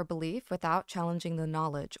state her belief without challenging the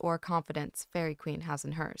knowledge or confidence Fairy Queen has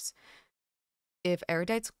in hers. If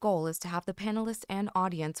Erudite's goal is to have the panelists and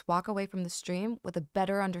audience walk away from the stream with a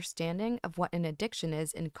better understanding of what an addiction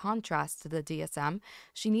is in contrast to the DSM,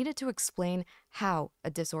 she needed to explain how a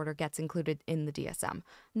disorder gets included in the DSM,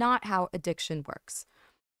 not how addiction works.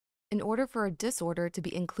 In order for a disorder to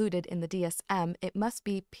be included in the DSM, it must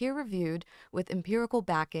be peer-reviewed with empirical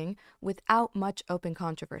backing without much open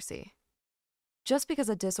controversy. Just because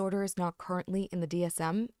a disorder is not currently in the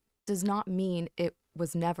DSM does not mean it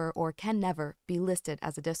was never or can never be listed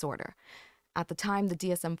as a disorder. At the time the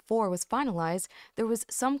DSM-4 was finalized, there was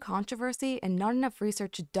some controversy and not enough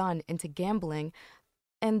research done into gambling,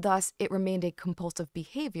 and thus it remained a compulsive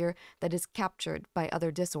behavior that is captured by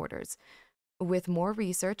other disorders. With more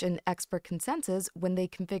research and expert consensus, when they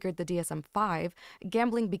configured the DSM-5,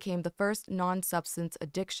 gambling became the first non-substance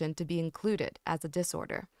addiction to be included as a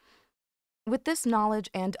disorder. With this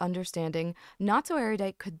knowledge and understanding,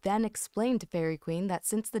 notsoErudite could then explain to Fairy Queen that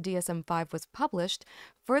since the DSM-5 was published,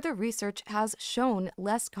 further research has shown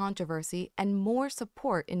less controversy and more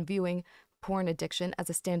support in viewing porn addiction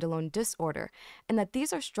as a standalone disorder, and that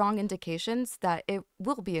these are strong indications that it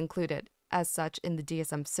will be included as such in the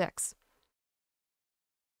DSM-6.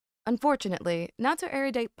 Unfortunately,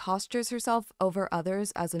 notsoErudite postures herself over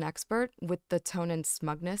others as an expert with the tone and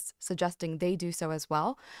smugness, suggesting they do so as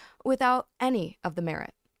well, without any of the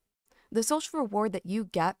merit. The social reward that you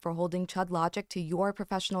get for holding chud logic to your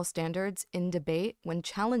professional standards in debate when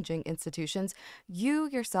challenging institutions, you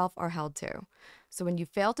yourself are held to. So when you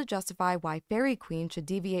fail to justify why Fairy Queen should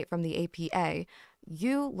deviate from the APA,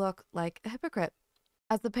 you look like a hypocrite.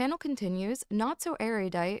 As the panel continues,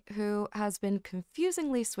 notsoErudite, who has been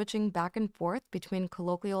confusingly switching back and forth between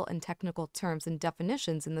colloquial and technical terms and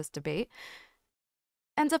definitions in this debate,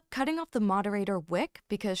 ends up cutting off the moderator Wick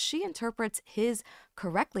because she interprets his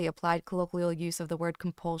correctly applied colloquial use of the word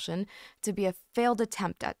compulsion to be a failed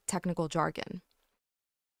attempt at technical jargon.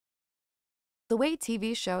 The way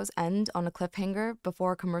TV shows end on a cliffhanger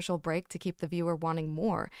before a commercial break to keep the viewer wanting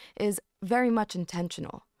more is very much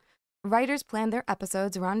intentional. Writers plan their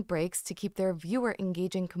episodes around breaks to keep their viewer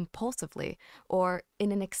engaging compulsively or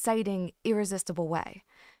in an exciting, irresistible way.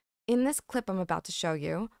 In this clip I'm about to show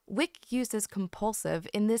you, Wick uses compulsive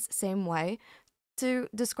in this same way to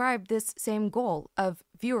describe this same goal of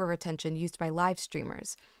viewer retention used by live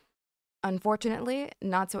streamers. Unfortunately,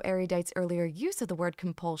 notsoErudite's earlier use of the word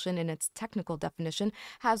compulsion in its technical definition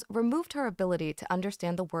has removed her ability to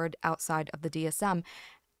understand the word outside of the DSM,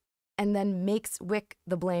 and then makes Wick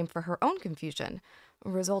the blame for her own confusion,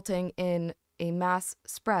 resulting in a mass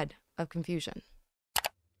spread of confusion.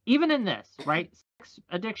 Even in this, right? Sex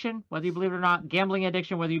addiction, whether you believe it or not, gambling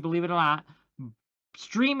addiction, whether you believe it or not,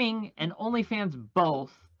 streaming and OnlyFans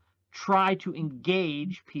both try to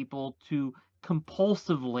engage people to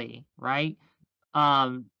compulsively, right?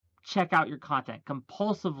 Check out your content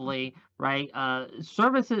compulsively, right?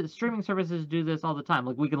 Streaming services do this all the time.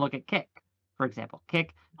 Like we can look at Kick, for example.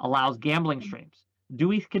 Kick allows gambling streams. Do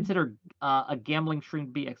we consider a gambling stream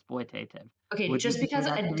to be exploitative? Okay, just because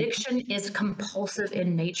addiction is compulsive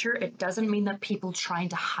in nature, it doesn't mean that people trying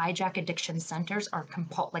to hijack addiction centers are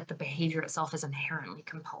like the behavior itself is inherently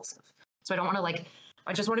compulsive. So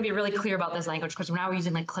I just want to be really clear about this language because now we're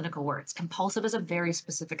using like clinical words. Compulsive is a very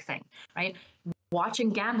specific thing, right? Watching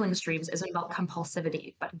gambling streams isn't about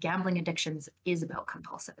compulsivity, but gambling addictions is about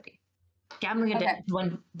compulsivity. Gambling addictions,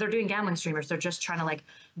 when they're doing gambling streamers, they're just trying to like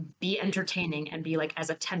be entertaining and be like as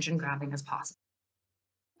attention grabbing as possible.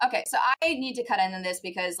 Okay, so I need to cut in on this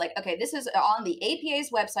because, like, okay, this is on the APA's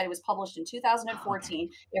website. It was published in 2014.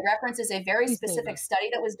 It references a very specific study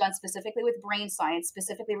that was done specifically with brain science,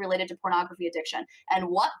 specifically related to pornography addiction. And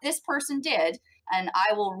what this person did, and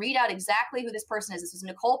I will read out exactly who this person is. This is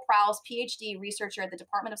Nicole Prowse, PhD researcher at the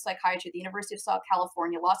Department of Psychiatry at the University of South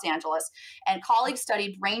California, Los Angeles, and colleagues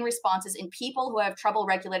studied brain responses in people who have trouble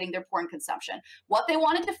regulating their porn consumption. What they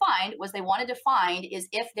wanted to find is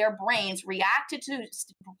if their brains reacted to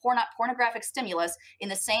pornographic stimulus in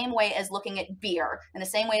the same way as looking at beer, in the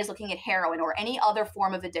same way as looking at heroin or any other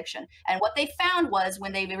form of addiction. And what they found was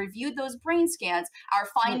when they reviewed those brain scans, our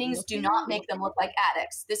findings do not make them look like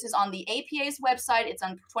addicts. This is on the APA's website. It's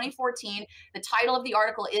on 2014. The title of the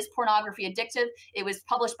article is Pornography Addictive. It was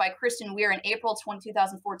published by Kristen Weir in April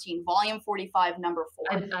 2014, volume 45, number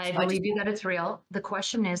 4. I believe you that it's real. The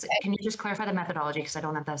question is, can you just clarify the methodology? Because I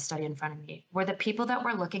don't have that study in front of me. Were the people that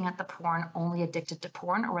were looking at the porn only addicted to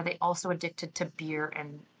porn, or were they also addicted to beer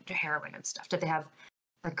and to heroin and stuff? Did they have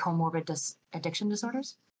like comorbid addiction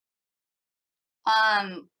disorders?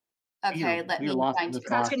 Okay, let me find it.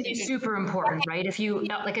 That's going to be super important, right? If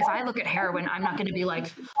I look at heroin, I'm not going to be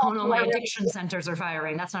like, oh no, my addiction centers are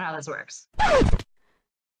firing. That's not how this works.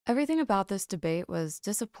 Everything about this debate was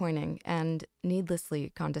disappointing and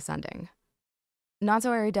needlessly condescending.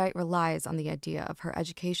 notsoErudite relies on the idea of her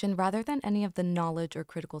education rather than any of the knowledge or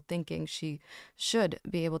critical thinking she should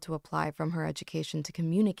be able to apply from her education to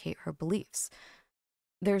communicate her beliefs.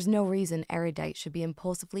 There's no reason Erudite should be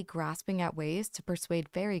impulsively grasping at ways to persuade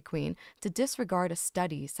Fairy Queen to disregard a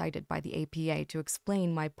study cited by the APA to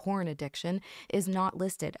explain why porn addiction is not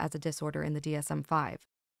listed as a disorder in the DSM-5.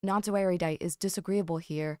 notsoErudite is disagreeable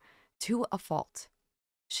here to a fault.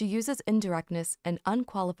 She uses indirectness and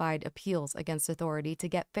unqualified appeals against authority to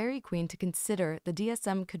get Fairy Queen to consider the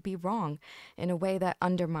DSM could be wrong in a way that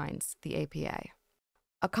undermines the APA.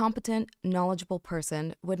 A competent, knowledgeable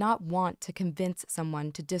person would not want to convince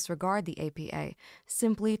someone to disregard the APA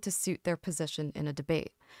simply to suit their position in a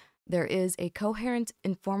debate. There is a coherent,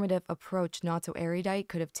 informative approach notsoErudite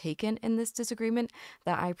could have taken in this disagreement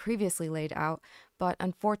that I previously laid out, but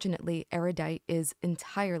unfortunately, Erudite is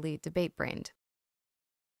entirely debate-brained.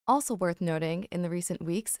 Also worth noting, in the recent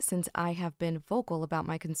weeks, since I have been vocal about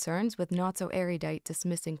my concerns with notsoErudite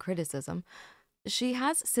dismissing criticism, she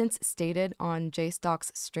has since stated on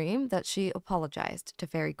JStock's stream that she apologized to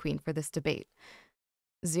Fairy Queen for this debate.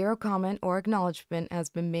 Zero comment or acknowledgement has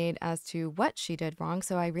been made as to what she did wrong,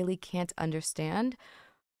 so I really can't understand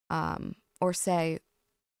or say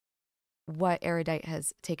what Erudite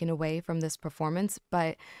has taken away from this performance,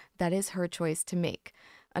 but that is her choice to make.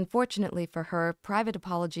 Unfortunately for her, private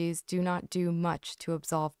apologies do not do much to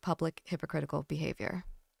absolve public hypocritical behavior.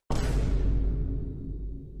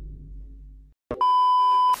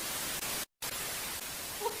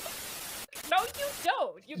 No, you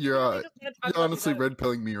don't. You're honestly red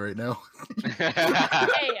pilling me right now.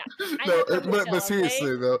 Hey, no, but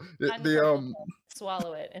seriously though,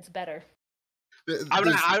 Swallow it. It's better.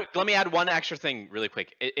 Let me add one extra thing really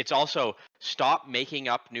quick. It's also stop making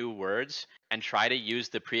up new words and try to use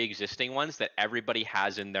the pre-existing ones that everybody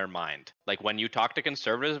has in their mind. Like when you talk to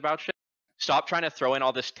conservatives about shit, stop trying to throw in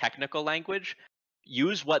all this technical language.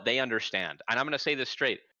 Use what they understand. And I'm going to say this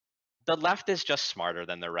straight. The left is just smarter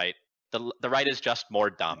than the right. The right is just more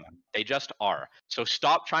dumb. They just are. So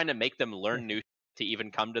stop trying to make them learn new to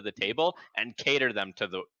even come to the table and cater them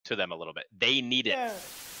to them a little bit. They need it.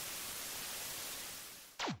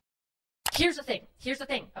 Here's the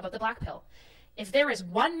thing about the black pill. If there is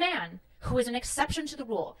one man who is an exception to the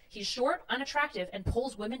rule, he's short, unattractive, and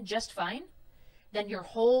pulls women just fine, then your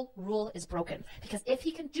whole rule is broken. Because if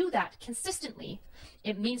he can do that consistently,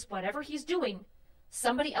 it means whatever he's doing,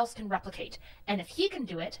 somebody else can replicate. And if he can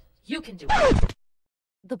do it, you can do it.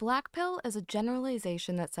 The black pill is a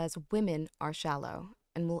generalization that says women are shallow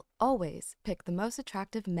and will always pick the most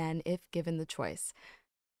attractive men if given the choice.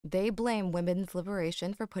 They blame women's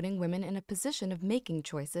liberation for putting women in a position of making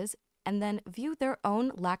choices and then view their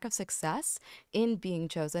own lack of success in being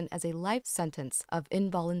chosen as a life sentence of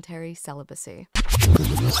involuntary celibacy.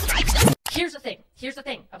 Here's the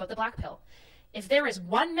thing about the black pill. If there is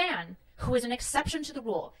one man who is an exception to the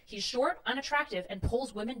rule, he's short, unattractive, and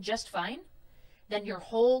pulls women just fine, then your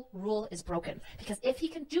whole rule is broken. Because if he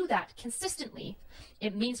can do that consistently,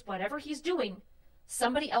 it means whatever he's doing,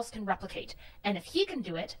 somebody else can replicate. And if he can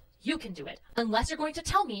do it, you can do it. Unless you're going to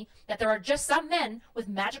tell me that there are just some men with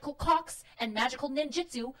magical cocks and magical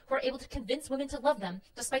ninjutsu who are able to convince women to love them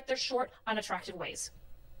despite their short, unattractive ways.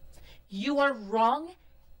 You are wrong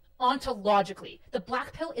ontologically. The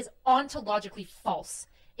black pill is ontologically false.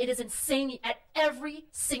 It is insane at every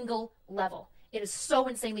single level. It is so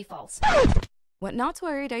insanely false. What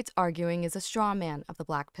notsoErudite's arguing is a straw man of the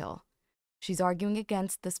black pill. She's arguing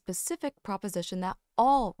against the specific proposition that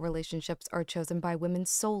all relationships are chosen by women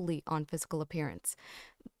solely on physical appearance.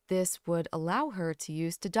 This would allow her to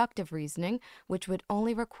use deductive reasoning, which would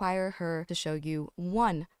only require her to show you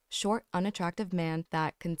one short, unattractive man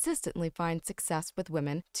that consistently finds success with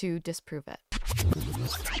women to disprove it.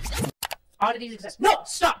 Oddities exist. No,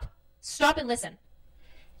 stop! Stop and listen.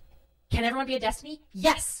 Can everyone be a destiny?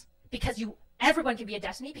 Yes, because everyone can be a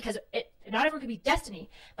destiny, because not everyone can be destiny,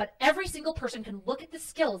 but every single person can look at the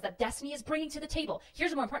skills that destiny is bringing to the table. Here's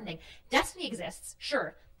the more important thing. Destiny exists,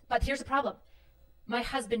 sure, but here's the problem. My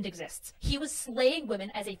husband exists. He was slaying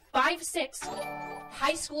women as a 5'6"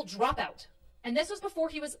 high school dropout. And this was before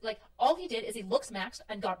he was, all he did is he looks maxed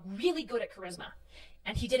and got really good at charisma.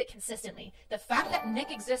 And he did it consistently. The fact that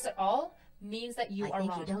Nick exists at all means that you are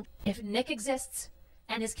wrong. If Nick exists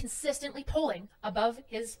and is consistently polling above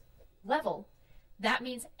his level, that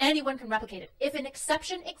means anyone can replicate it. If an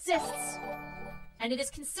exception exists and it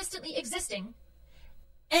is consistently existing,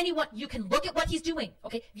 anyone, you can look at what he's doing.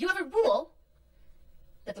 Okay, if you have a rule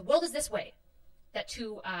that the world is this way, that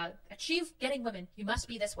to achieve getting women, you must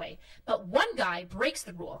be this way, but one guy breaks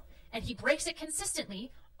the rule and he breaks it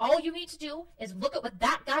consistently, all you need to do is look at what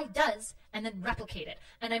that guy does and then replicate it.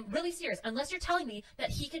 And I'm really serious. Unless you're telling me that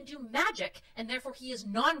he can do magic and therefore he is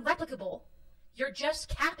non-replicable, you're just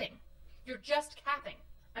capping. You're just capping.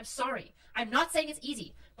 I'm sorry. I'm not saying it's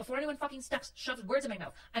easy. Before anyone fucking shoves words in my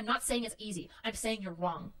mouth, I'm not saying it's easy. I'm saying you're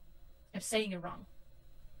wrong. I'm saying you're wrong.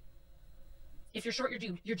 If you're short,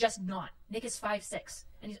 you're just not. Nick is 5'6",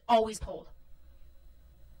 and he's always pulled.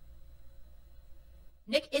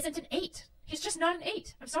 Nick isn't an 8. He's just not an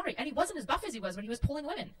 8. I'm sorry. And he wasn't as buff as he was when he was pulling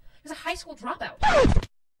women. He was a high school dropout.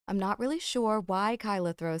 I'm not really sure why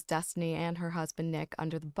Kyla throws Destiny and her husband Nick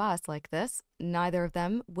under the bus like this. Neither of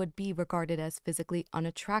them would be regarded as physically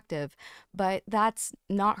unattractive, but that's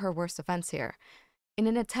not her worst offense here. In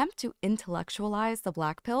an attempt to intellectualize the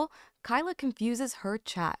black pill, Kyla confuses her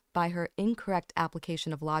chat by her incorrect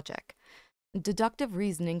application of logic. Deductive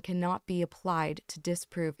reasoning cannot be applied to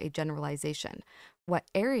disprove a generalization. What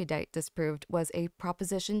Erudite disproved was a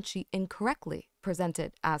proposition she incorrectly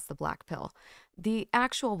presented as the black pill. The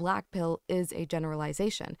actual black pill is a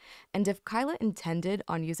generalization, and if Kyla intended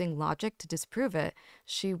on using logic to disprove it,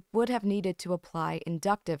 she would have needed to apply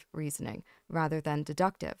inductive reasoning rather than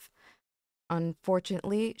deductive.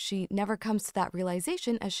 Unfortunately, she never comes to that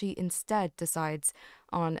realization as she instead decides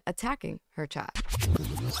on attacking her chat.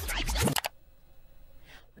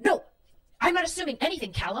 No, I'm not assuming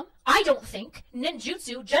anything, Callum. I don't think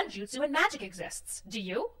ninjutsu, genjutsu, and magic exists. Do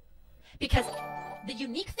you? Because the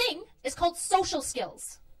unique thing is called social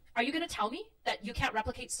skills. Are you going to tell me that you can't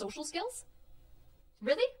replicate social skills?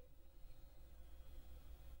 Really?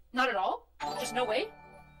 Not at all? Just no way?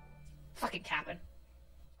 Fucking capping.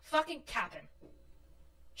 Fucking capping.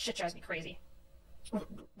 Shit drives me crazy.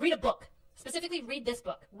 Read a book. Specifically, read this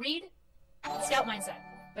book. Read Scout Mindset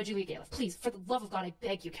by Julia Galiff. Please, for the love of God, I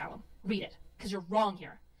beg you, Callum, read it. Because you're wrong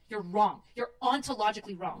here. You're wrong. You're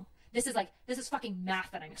ontologically wrong. This is fucking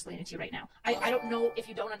math that I'm explaining to you right now. I don't know if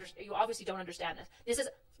you don't understand. You obviously don't understand this.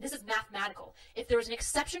 This is mathematical. If there is an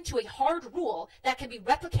exception to a hard rule that can be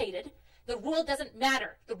replicated, the rule doesn't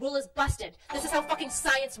matter. The rule is busted. This is how fucking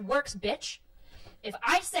science works, bitch. If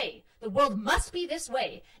I say the world must be this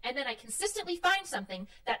way, and then I consistently find something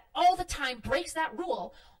that all the time breaks that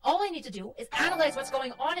rule, all I need to do is analyze what's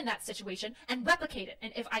going on in that situation and replicate it.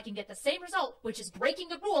 And if I can get the same result, which is breaking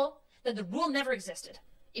the rule, then the rule never existed.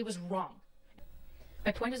 It was wrong.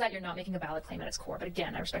 My point is that you're not making a valid claim at its core. But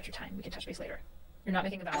again, I respect your time. We can touch base later. You're not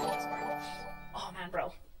making a valid claim at its core. Oh man,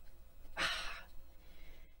 bro.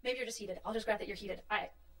 Maybe you're just heated. I'll just grab that you're heated.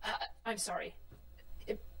 I'm sorry.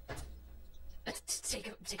 Take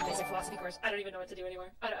a basic philosophy course. I don't even know what to do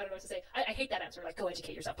anymore. I don't know what to say. I hate that answer. Like, go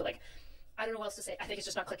educate yourself. But like, I don't know what else to say. I think it's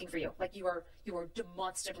just not clicking for you. Like, you are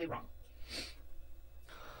demonstrably wrong.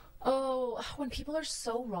 Oh, when people are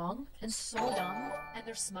so wrong and so dumb and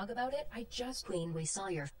they're smug about it, Queen, we saw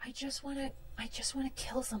your. I just wanna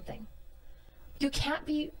kill something. You can't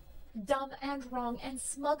be dumb and wrong and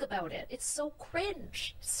smug about it. It's so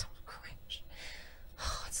cringe. It's so cringe.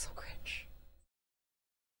 Oh, it's so cringe.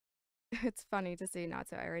 It's funny to see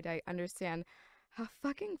notsoErudite understand how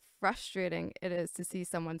fucking frustrating it is to see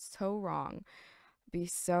someone so wrong be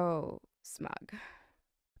so smug.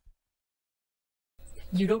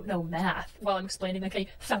 You don't know math while I'm explaining like a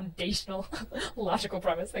foundational logical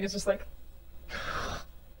premise. Like, it's just like,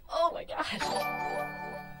 oh my god. I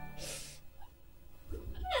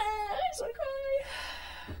just want to cry.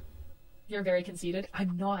 You're very conceited.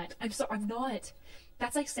 I'm not. I'm not.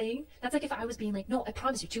 That's like if I was being like, no, I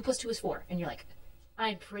promise you 2 + 2 is 4. And you're like,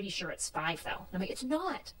 I'm pretty sure it's 5 though. And I'm like, it's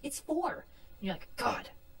not. It's 4. And you're like, God,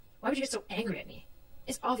 why would you get so angry at me?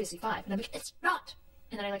 It's obviously 5. And I'm like, it's not.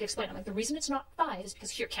 And then I like explain, I'm like, the reason it's not 5 is because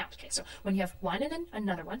here, count. Okay, so when you have 1 and then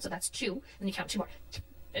another 1, so that's 2, and then you count 2 more.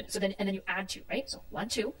 And then you add 2, right? So 1,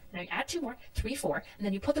 2, and then you add 2 more, 3, 4, and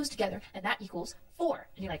then you put those together, and that equals 4.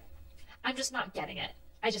 And you're like, I'm just not getting it.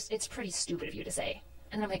 It's pretty stupid of you to say.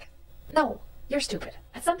 And I'm like, no, you're stupid.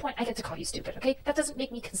 At some point, I get to call you stupid, okay? That doesn't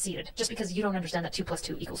make me conceited, just because you don't understand that 2 +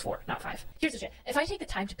 2 = 4, not 5. Here's the shit. If I take the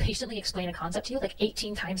time to patiently explain a concept to you, like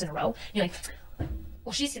 18 times in a row, and you're like,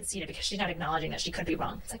 well, she's conceited because she's not acknowledging that she could be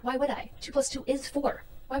wrong. It's like, why would I? 2 + 2 is 4.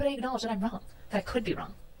 Why would I acknowledge that I'm wrong? That I could be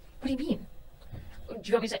wrong? What do you mean? Do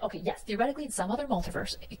you want me to say, okay, yes, theoretically in some other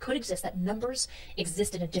multiverse, it could exist that numbers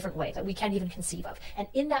exist in a different way that we can't even conceive of. And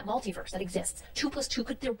in that multiverse that exists, 2 + 2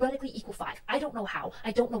 could theoretically equal 5. I don't know how.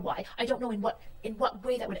 I don't know why. I don't know in what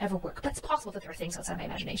way that would ever work. But it's possible that there are things outside my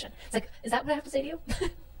imagination. It's like, is that what I have to say to you?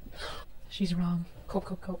 She's wrong.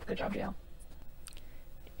 Cope. Good job, JL.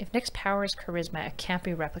 If Nick's power is charisma, it can't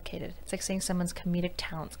be replicated. It's like saying someone's comedic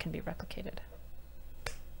talents can be replicated.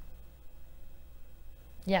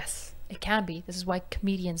 Yes, it can be. This is why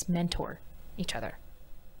comedians mentor each other.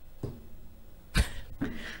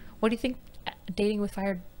 What do you think playing with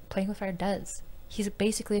fire does? He's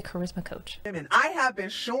basically a charisma coach. Women, I have been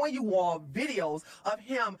showing you all videos of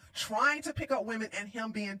him trying to pick up women and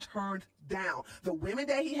him being turned down. The women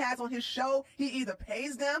that he has on his show, he either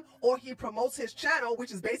pays them or he promotes his channel,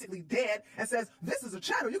 which is basically dead, and says, this is a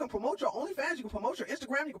channel. You can promote your OnlyFans, you can promote your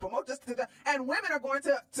Instagram, you can promote this, and women are going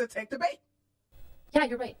to take the bait. Yeah,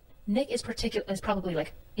 you're right. Nick is probably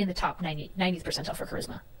like in the top 90th percentile for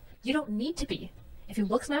charisma. You don't need to be. If you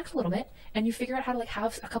look smacked a little bit and you figure out how to like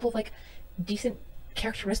have a couple of like decent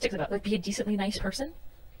characteristics about like be a decently nice person,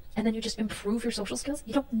 and then you just improve your social skills,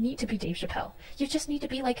 you don't need to be Dave Chappelle. You just need to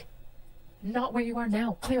be like not where you are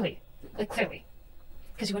now, clearly,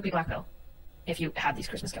 because you wouldn't be Black Bill if you had these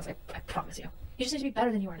charisma skills. I promise you. You just need to be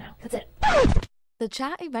better than you are now. That's it. The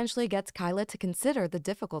chat eventually gets Kyla to consider the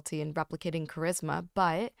difficulty in replicating charisma,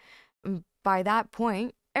 but by that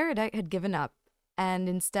point, Erudite had given up and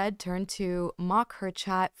instead turned to mock her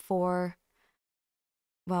chat for,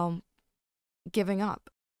 well, giving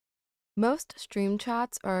up. Most stream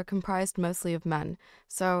chats are comprised mostly of men,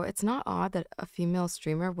 so it's not odd that a female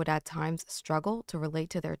streamer would at times struggle to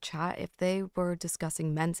relate to their chat if they were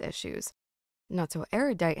discussing men's issues.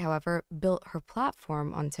 notsoErudite, however, built her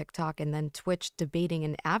platform on TikTok and then Twitch debating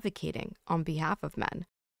and advocating on behalf of men.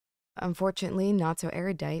 Unfortunately,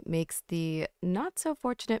 notsoErudite makes the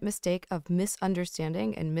not-so-fortunate mistake of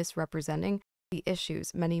misunderstanding and misrepresenting the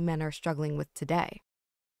issues many men are struggling with today.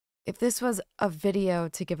 If this was a video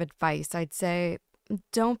to give advice, I'd say,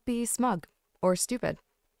 don't be smug or stupid.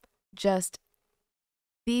 Just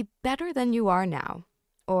be better than you are now,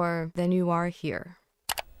 or than you are here.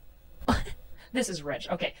 This is rich.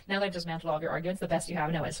 Okay, now that I've dismantled all of your arguments, the best you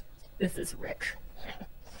have now is This is rich.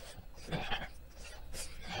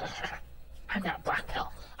 I'm not black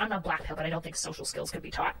pill. I'm not black pill, but I don't think social skills could be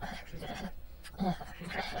taught.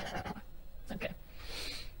 Okay.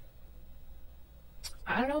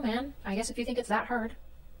 I don't know, man. I guess if you think it's that hard,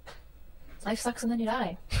 life sucks and then you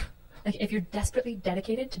die. Like, if you're desperately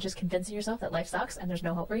dedicated to just convincing yourself that life sucks and there's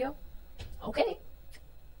no hope for you, okay.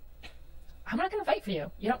 I'm not gonna fight for you.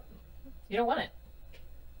 You don't want it.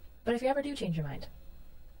 But if you ever do change your mind,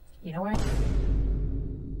 you know where I am.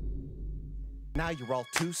 Now you're all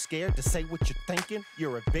too scared to say what you're thinking.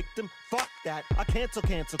 You're a victim. Fuck that. I cancel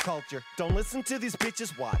culture. Don't listen to these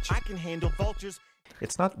bitches. Watch. I can handle vultures.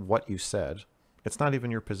 It's not what you said. It's not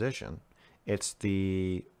even your position. It's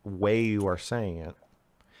the way you are saying it.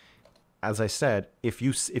 As I said, if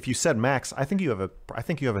you said Max, I think you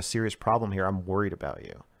have a serious problem here. I'm worried about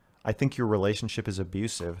you. I think your relationship is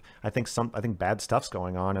abusive. I think bad stuff's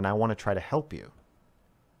going on, and I want to try to help you.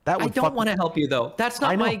 I don't want to help you, though. That's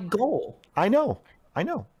not my goal. I know.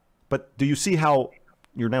 But do you see how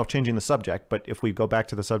you're now changing the subject? But if we go back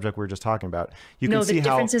to the subject we were just talking about, you can see how... No, the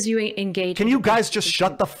difference is you engage... Can you guys just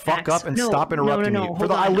shut the fuck up and stop interrupting me?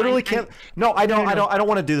 I literally can't... No, I don't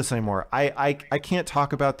want to do this anymore. I can't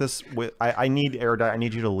talk about this with... I need Erudite. I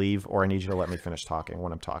need you to leave, or I need you to let me finish talking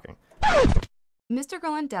when I'm talking. Mr.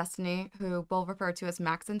 Girl and Destiny, who we'll refer to as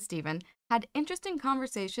Max and Steven, had interesting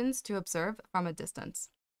conversations to observe from a distance.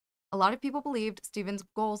 A lot of people believed Steven's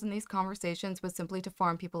goals in these conversations was simply to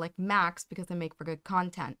farm people like Max because they make for good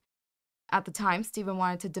content. At the time, Steven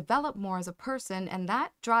wanted to develop more as a person, and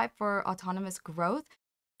that drive for autonomous growth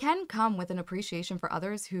can come with an appreciation for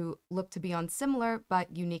others who look to be on similar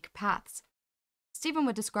but unique paths. Steven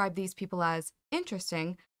would describe these people as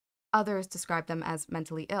interesting, others describe them as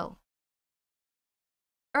mentally ill.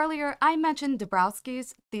 Earlier, I mentioned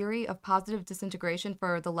Dabrowski's theory of positive disintegration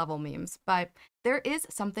for the level memes, but there is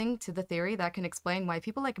something to the theory that can explain why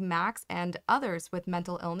people like Max and others with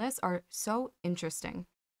mental illness are so interesting.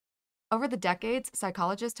 Over the decades,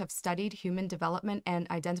 psychologists have studied human development and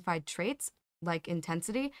identified traits, like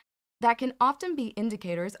intensity, that can often be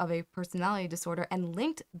indicators of a personality disorder and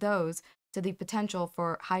linked those to the potential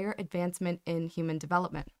for higher advancement in human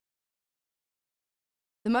development.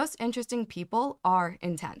 The most interesting people are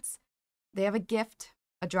intense. They have a gift,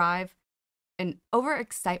 a drive, an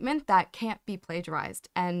overexcitement that can't be plagiarized,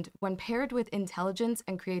 and when paired with intelligence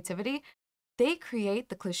and creativity, they create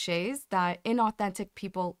the cliches that inauthentic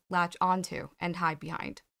people latch onto and hide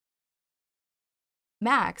behind.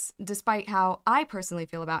 Max, despite how I personally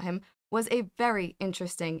feel about him, was a very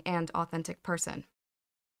interesting and authentic person.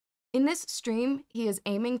 In this stream, he is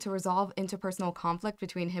aiming to resolve interpersonal conflict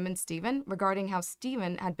between him and Steven regarding how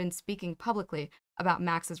Steven had been speaking publicly about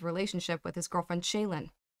Max's relationship with his girlfriend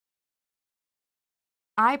Shaylin.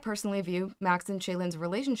 I personally view Max and Shaylin's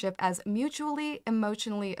relationship as mutually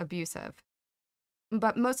emotionally abusive.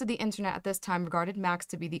 But most of the internet at this time regarded Max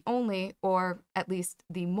to be the only, or at least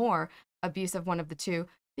the more, abusive one of the two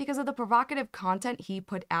because of the provocative content he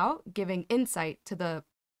put out, giving insight to the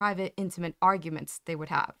private, intimate arguments they would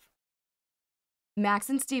have. Max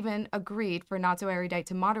and Steven agreed for notsoErudite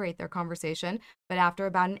to moderate their conversation, but after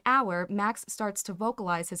about an hour, Max starts to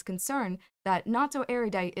vocalize his concern that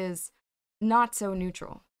notsoErudite is not so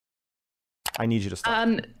neutral. I need you to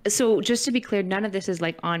stop. So just to be clear, none of this is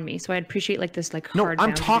like on me. So I'd appreciate like this like No, hard I'm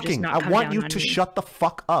boundary to just talking. not I come want down you on to me. shut the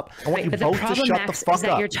fuck up. I want Right, you but the both to problem, shut Max, the fuck is that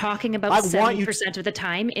up. you're talking about I want 70% of the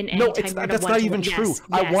time in any No, time it's, you're in a that's not even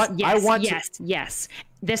one-to-one. true. Yes, yes.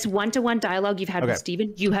 This one-to-one dialogue you've had Okay. with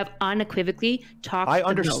Steven, you have unequivocally talked I the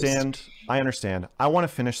understand. most. I understand. I want to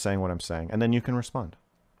finish saying what I'm saying, and then you can respond.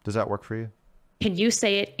 Does that work for you? Can you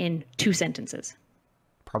say it in 2 sentences?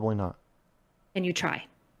 Probably not. Can you try?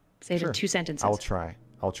 Say it in 2 sentences. I'll try.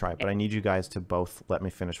 But I need you guys to both let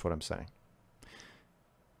me finish what I'm saying.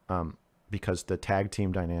 Because the tag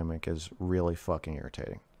team dynamic is really fucking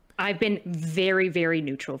irritating. I've been very, very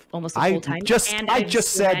neutral almost the whole time. I just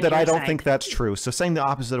said that I don't think that's true. So saying the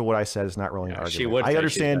opposite of what I said is not really an argument. I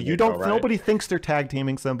understand you don't. Nobody thinks they're tag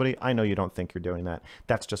teaming somebody. I know you don't think you're doing that.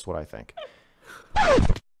 That's just what I think.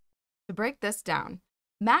 To break this down,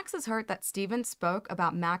 Max is hurt that Steven spoke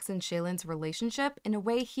about Max and Shaylin's relationship in a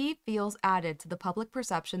way he feels added to the public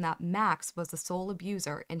perception that Max was the sole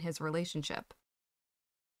abuser in his relationship.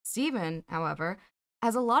 Steven, however,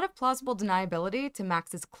 has a lot of plausible deniability to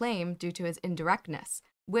Max's claim due to his indirectness,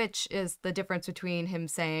 which is the difference between him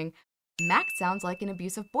saying, Max sounds like an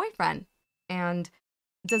abusive boyfriend, and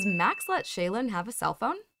does Max let Shaylin have a cell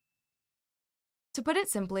phone? To put it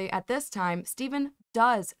simply, at this time, Steven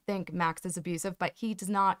does think Max is abusive, but he does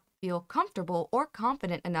not feel comfortable or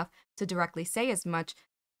confident enough to directly say as much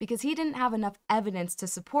because he didn't have enough evidence to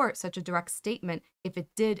support such a direct statement if it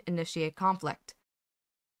did initiate conflict.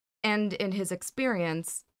 And in his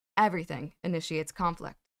experience, everything initiates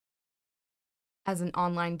conflict. As an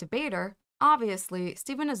online debater, obviously,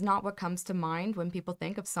 Stephen is not what comes to mind when people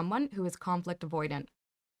think of someone who is conflict avoidant.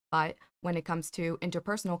 But when it comes to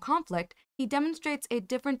interpersonal conflict, he demonstrates a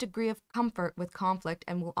different degree of comfort with conflict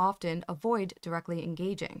and will often avoid directly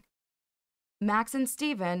engaging. Max and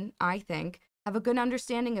Stephen, I think, have a good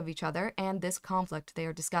understanding of each other and this conflict they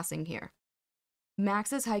are discussing here.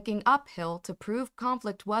 Max is hiking uphill to prove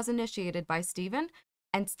conflict was initiated by Stephen,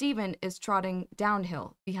 and Stephen is trotting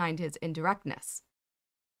downhill behind his indirectness.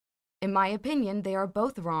 In my opinion, they are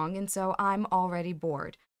both wrong, and so I'm already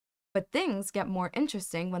bored. But things get more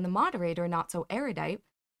interesting when the moderator, notsoErudite,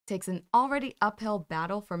 takes an already uphill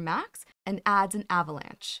battle for Max and adds an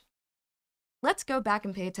avalanche. Let's go back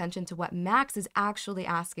and pay attention to what Max is actually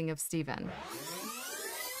asking of Stephen.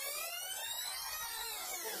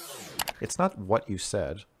 It's not what you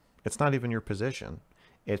said. It's not even your position.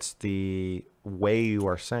 It's the way you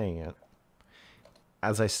are saying it.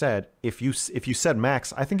 As I said, if you said,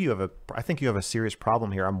 Max, I think you have a serious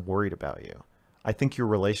problem here. I'm worried about you. I think your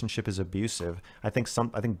relationship is abusive. I think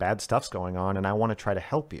bad stuff's going on, and I want to try to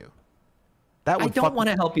help you. I don't want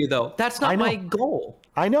to help you, though. That's not my goal.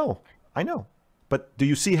 I know. But do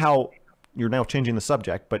you see how you're now changing the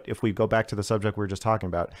subject? But if we go back to the subject we were just talking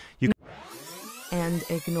about, and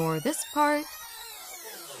ignore this part.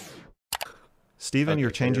 Stephen,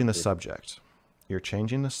 you're changing the subject. You're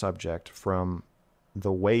changing the subject from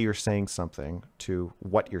the way you're saying something to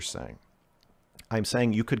what you're saying. I'm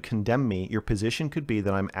saying you could condemn me. Your position could be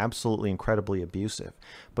that I'm absolutely incredibly abusive,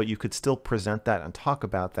 but you could still present that and talk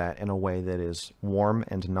about that in a way that is warm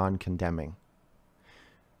and non-condemning.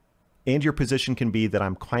 And your position can be that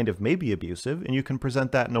I'm kind of maybe abusive, and you can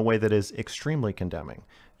present that in a way that is extremely condemning.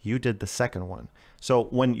 You did the second one. So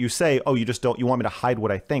when you say, oh, you want me to hide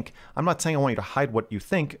what I think, I'm not saying I want you to hide what you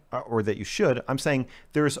think or that you should. I'm saying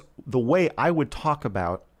there's the way I would talk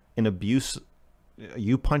about an abuse,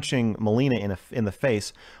 you punching Melina in the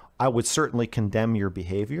face. I would certainly condemn your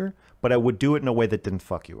behavior, but I would do it in a way that didn't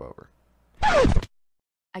fuck you over.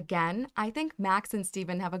 Again, I think Max and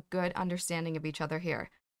Stephen have a good understanding of each other here.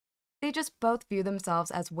 They just both view themselves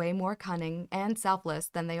as way more cunning and selfless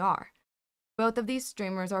than they are. Both of these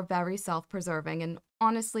streamers are very self-preserving, and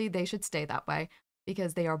honestly, they should stay that way,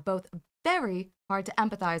 because they are both very hard to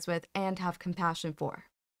empathize with and have compassion for.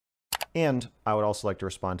 And I would also like to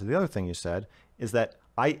respond to the other thing you said, is that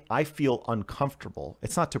I feel uncomfortable.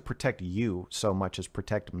 It's not to protect you so much as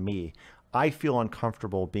protect me. I feel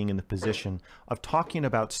uncomfortable being in the position of talking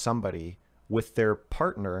about somebody with their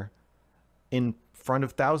partner in front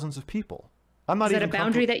of thousands of people. I'm not even. Is that a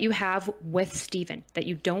boundary that you have with Stephen, that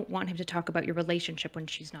you don't want him to talk about your relationship when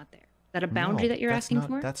she's not there? Is that a boundary that you're asking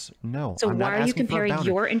for? No. So I'm why not are you asking for a comparing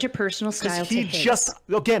boundary. your interpersonal style to his?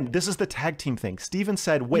 Again, this is the tag team thing. Stephen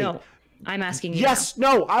said, wait. No, I'm asking you. Yes,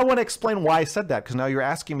 no, I want to explain why I said that, because now you're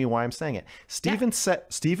asking me why I'm saying it. Stephen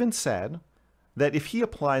said that if he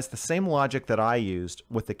applies the same logic that I used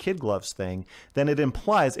with the kid gloves thing, then it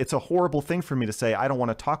implies it's a horrible thing for me to say, I don't want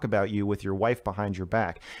to talk about you with your wife behind your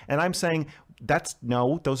back. And I'm saying,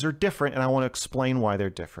 no, those are different, and I want to explain why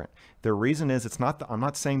they're different. The reason is I'm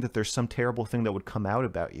not saying that there's some terrible thing that would come out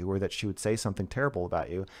about you or that she would say something terrible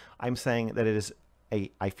about you. I'm saying that it is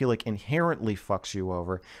I feel like inherently fucks you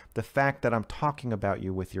over the fact that I'm talking about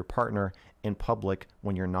you with your partner in public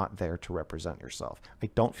when you're not there to represent yourself. I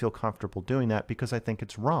don't feel comfortable doing that because I think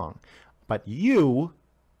it's wrong. But you,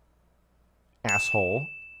 asshole,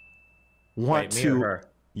 Stephen,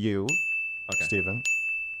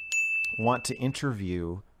 want to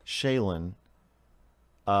interview Shaylin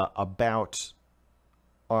about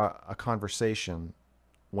a conversation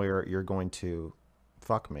where you're going to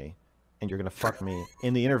fuck me. And you're going to fuck me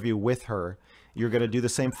in the interview with her. You're going to do the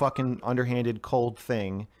same fucking underhanded, cold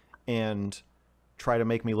thing and try to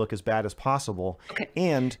make me look as bad as possible. Okay.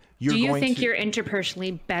 And you're Do you going think to... you're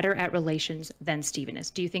interpersonally better at relations than Stephen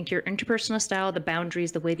is? Do you think your interpersonal style, the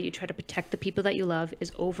boundaries, the way that you try to protect the people that you love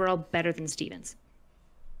is overall better than Stephen's?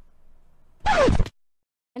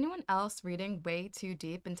 Anyone else reading way too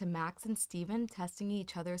deep into Max and Stephen testing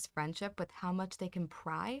each other's friendship with how much they can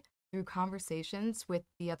pry through conversations with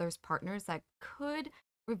the other's partners that could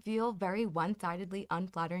reveal very one-sidedly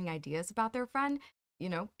unflattering ideas about their friend, you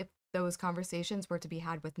know, if those conversations were to be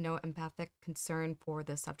had with no empathic concern for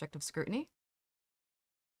the subject of scrutiny?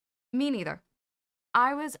 Me neither.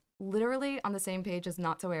 I was literally on the same page as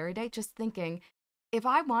notsoErudite, just thinking, if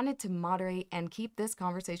I wanted to moderate and keep this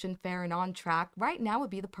conversation fair and on track, right now would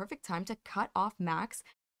be the perfect time to cut off Max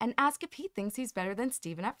and ask if he thinks he's better than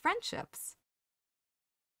Steven at friendships.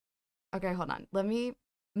 Okay, hold on. Let me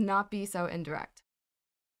not be so indirect.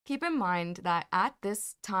 Keep in mind that at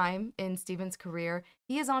this time in Steven's career,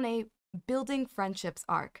 he is on a building friendships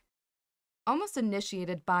arc, almost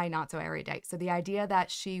initiated by notsoErudite. So the idea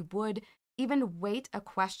that she would even weight a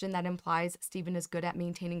question that implies Steven is good at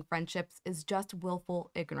maintaining friendships is just willful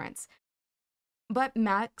ignorance. But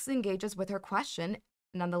Max engages with her question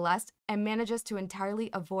nonetheless and manages to entirely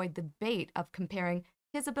avoid the bait of comparing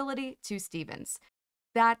his ability to Steven's.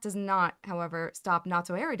 That does not, however, stop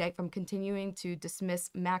notsoErudite from continuing to dismiss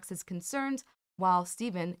Max's concerns while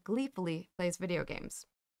Steven gleefully plays video games.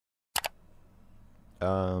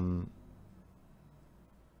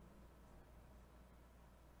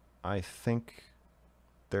 I think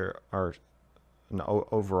there are, no,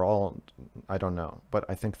 overall, I don't know, but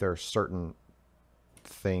I think there are certain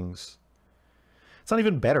things. It's not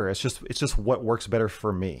even better. It's just what works better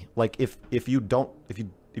for me. Like if you don't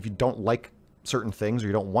like certain things or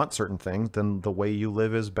you don't want certain things, then the way you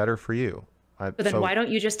live is better for you. But then why don't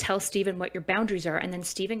you just tell Steven what your boundaries are, and then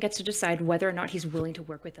Steven gets to decide whether or not he's willing to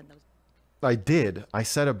work within those. I did. I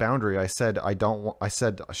set a boundary. I said I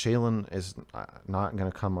said Shaylin is not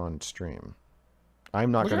going to come on stream.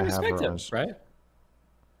 I'm not going to have her on stream. Right?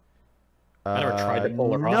 I never tried to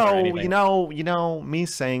pull her off or anything. you know, me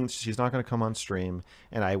saying she's not going to come on stream,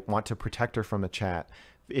 and I want to protect her from the chat.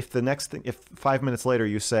 If 5 minutes later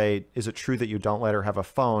you say, "Is it true that you don't let her have a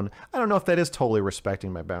phone?" I don't know if that is totally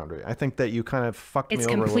respecting my boundary. I think that you kind of fucked me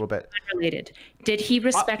over a little bit. Unrelated. Did he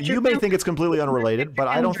respect your You may think it's completely unrelated, but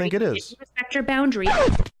I don't think it is. Did he respect your boundary?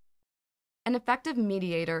 An effective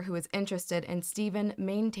mediator who is interested in Steven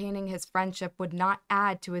maintaining his friendship would not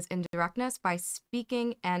add to his indirectness by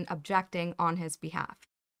speaking and objecting on his behalf.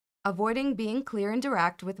 Avoiding being clear and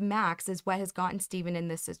direct with Max is what has gotten Steven in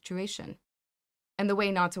this situation. And the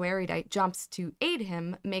way notsoErudite jumps to aid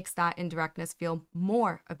him makes that indirectness feel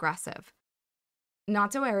more aggressive.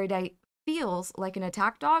 notsoErudite feels like an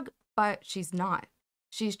attack dog, but she's not.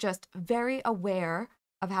 She's just very aware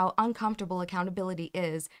of how uncomfortable accountability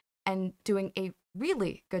is and doing a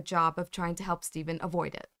really good job of trying to help Steven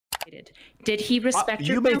avoid it. Did he respect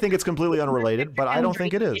your You may think it's completely unrelated, but I don't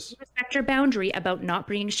think it is. Did he respect your boundary about not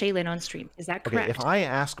bringing Shaylin on stream? Is that correct? Okay, if I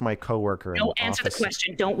ask my coworker in No, the answer office, the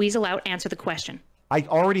question. Don't weasel out. Answer the question. I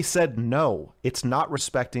already said no. It's not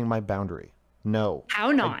respecting my boundary. No.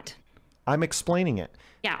 How not? I'm explaining it.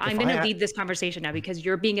 Yeah, I'm going to lead this conversation now because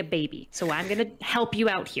you're being a baby. So I'm going to help you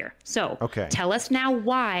out here. So tell us now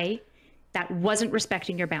why that wasn't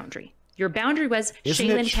respecting your boundary. Your boundary was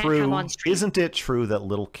Shaylin can't come on stream. Isn't it true that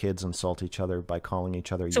little kids insult each other by calling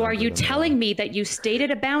each other So are younger you than they telling me that you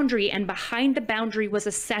stated a boundary and behind the boundary was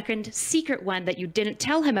a second secret one that you didn't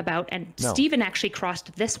tell him about and No. Steven actually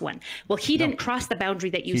crossed this one? Well, he didn't cross the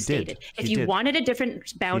boundary that you He did. stated. If He you did. wanted a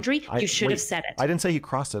different boundary, you should have said it. I didn't say he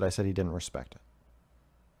crossed it. I said he didn't respect it.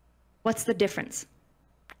 What's the difference?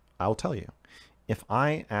 I'll tell you. If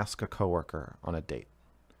I ask a coworker on a date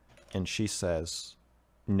and she says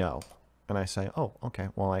no, and I say, "Oh, okay,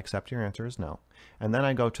 well, I accept your answer is no." And then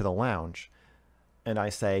I go to the lounge and I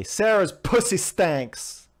say, "Sarah's pussy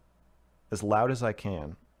stanks," as loud as I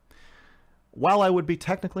can. While I would be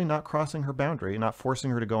technically not crossing her boundary, not forcing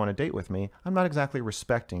her to go on a date with me, I'm not exactly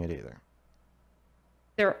respecting it either.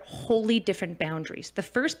 They're wholly different boundaries. The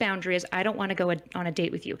first boundary is I don't want to go on a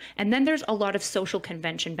date with you. And then there's a lot of social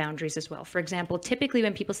convention boundaries as well. For example, typically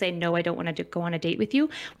when people say, no, I don't want to go on a date with you,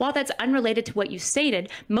 while that's unrelated to what you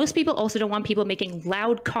stated, most people also don't want people making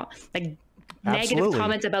loud, negative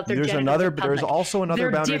comments about their genitals in public. There's also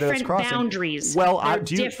another boundary that's crossing. They're different boundaries. Well, they're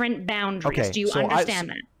different boundaries. Okay, do you so understand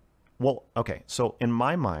that? Well, okay. So in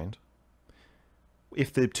my mind,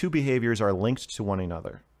 if the two behaviors are linked to one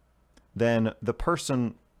another, then the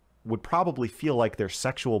person would probably feel like their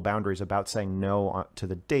sexual boundaries about saying no to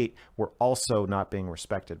the date were also not being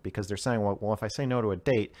respected, because they're saying, well, if I say no to a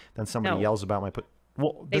date, then somebody yells about my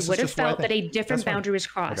well, they would have felt that a different boundary was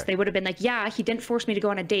crossed. They would have been like, yeah, he didn't force me to go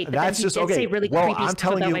on a date, but then he did say really creepy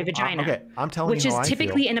stuff about my vagina. I'm telling which you is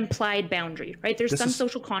typically an implied boundary, right? There's some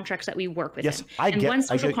social contracts that we work with. Yes, and one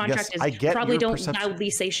social contract is probably don't loudly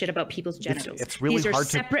say shit about people's genitals. It's really These are hard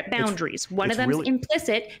separate boundaries. One of them is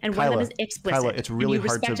implicit and one of them is explicit. Kyla, it's really and you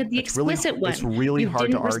hard respected to, the explicit one. It's really hard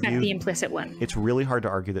to didn't respect argue the implicit one. It's really hard to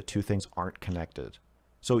argue that two things aren't connected.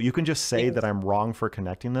 So you can just say that I'm wrong for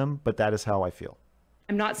connecting them, but that is how I feel.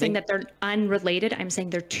 I'm not saying that they're unrelated. I'm saying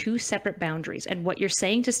they're two separate boundaries. And what you're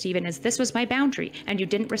saying to Steven is this was my boundary and you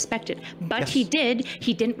didn't respect it. But he did.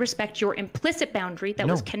 He didn't respect your implicit boundary that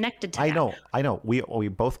was connected to that. I know. We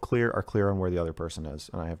both are clear on where the other person is,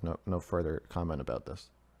 and I have no further comment about this.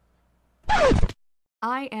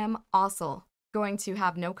 I am also going to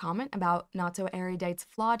have no comment about notsoErudite's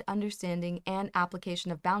flawed understanding and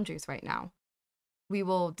application of boundaries right now. We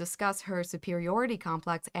will discuss her superiority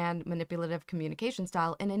complex and manipulative communication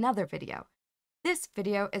style in another video. This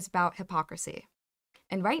video is about hypocrisy.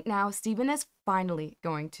 And right now, Stephen is finally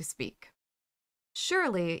going to speak.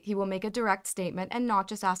 Surely he will make a direct statement and not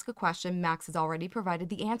just ask a question Max has already provided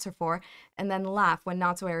the answer for, and then laugh when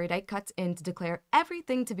notsoErudite cuts in to declare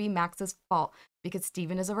everything to be Max's fault because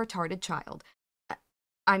Stephen is a retarded child.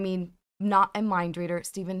 I mean, not a mind reader.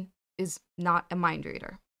 Stephen is not a mind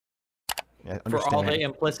reader. Yeah, for all the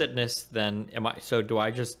implicitness, then am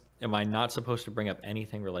I not supposed to bring up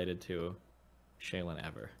anything related to Shaylin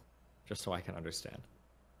ever, just so I can understand?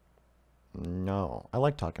 No, I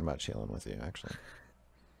like talking about Shaylin with you, actually.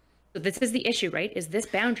 So this is the issue, right? Is this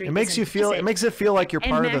boundary? It makes you feel. It makes it feel like you're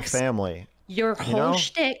part of the family. Your whole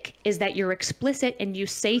shtick is that you're explicit and you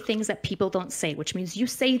say things that people don't say, which means you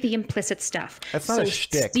say the implicit stuff. It's not a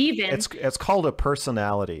shtick. It's called a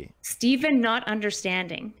personality. Stephen not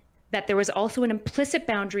understanding that there was also an implicit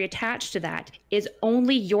boundary attached to that is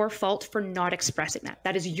only your fault for not expressing that.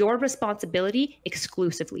 That is your responsibility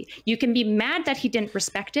exclusively. You can be mad that he didn't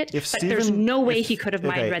respect it, but there's no way he could have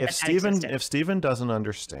mind read that existed. If Stephen doesn't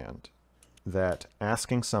understand that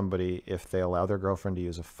asking somebody if they allow their girlfriend to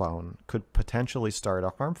use a phone could potentially start a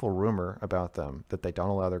harmful rumor about them, that they don't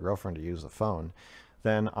allow their girlfriend to use the phone,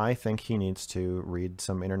 then I think he needs to read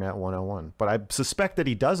some Internet 101. But I suspect that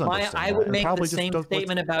he does understand. I would make the same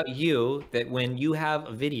statement about you, that when you have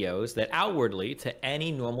videos that outwardly to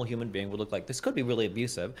any normal human being would look like this could be really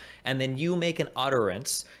abusive, and then you make an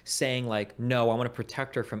utterance saying like, no, I want to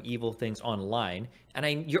protect her from evil things online. And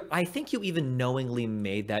I think you even knowingly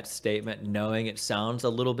made that statement, knowing it sounds a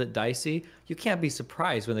little bit dicey. You can't be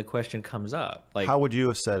surprised when the question comes up. Like, how would you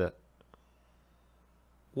have said it?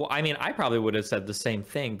 Well, I mean, I probably would have said the same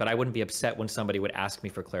thing, but I wouldn't be upset when somebody would ask me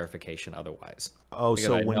for clarification otherwise. Oh,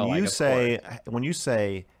 so when you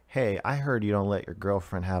say, hey, I heard you don't let your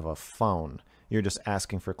girlfriend have a phone, you're just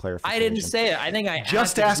asking for clarification. I didn't say it. I think I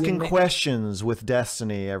just asking questions with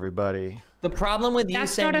Destiny, everybody. The problem with you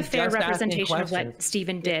that's saying not a fair just asking representation of questions. what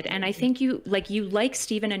Stephen did, and I think you like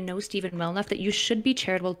Stephen and know Stephen well enough that you should be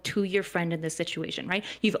charitable to your friend in this situation, right?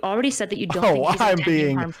 You've already said that you don't think he's I'm intending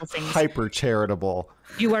being harmful things. hyper charitable.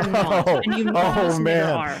 You are not. And you oh man,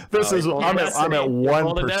 are. this is I'm at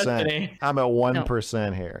 1%. I'm at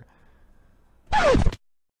 1% here.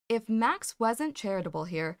 If Max wasn't charitable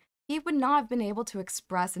here, he would not have been able to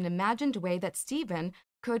express an imagined way that Stephen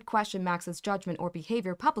could question Max's judgment or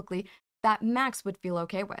behavior publicly that Max would feel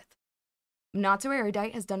okay with.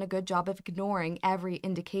 notsoErudite has done a good job of ignoring every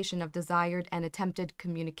indication of desired and attempted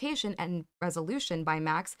communication and resolution by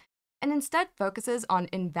Max, and instead focuses on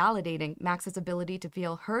invalidating Max's ability to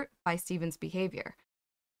feel hurt by Stephen's behavior.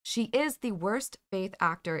 She is the worst faith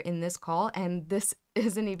actor in this call, and this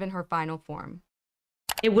isn't even her final form.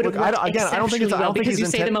 It would have worked exceptionally well because you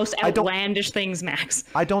say the most I don't- outlandish things, Max.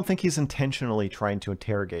 I don't think he's intentionally trying to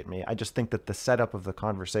interrogate me. I just think that the setup of the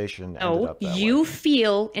conversation ended No, up that you way.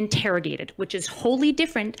 feel interrogated, which is wholly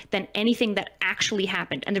different than anything that actually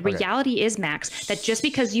happened. And the Okay. reality is, Max, that just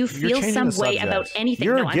because you You're feel changing some the way subject. about anything,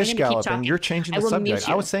 You're no, I'm gish going to keep galloping. talking. You're changing I the will subject. mute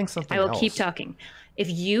you. I was saying something I will keep else. talking. If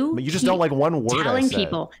you But you just don't like one word I telling said.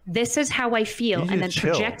 people this is how I feel, You need and to then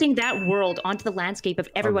chill. projecting that world onto the landscape of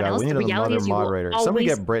everyone God, else, we need the reality another is you will moderator. always Somebody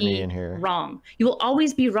get Brittany be in here. wrong. You will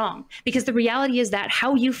always be wrong because the reality is that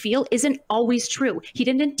how you feel isn't always true. He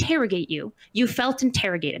didn't interrogate you. You felt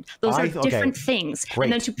interrogated. Those are different things. Great.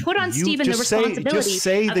 And then to put on You Stephen the just say- responsibility just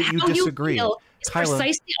say of that you how disagree. feel is Tyler.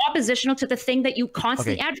 precisely oppositional to the thing that you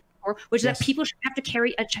constantly Okay. advocate for, which is that people should have to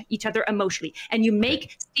carry each other emotionally. And you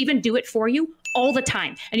make Stephen do it for you all the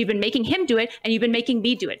time. And you've been making him do it, and you've been making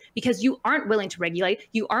me do it because you aren't willing to regulate.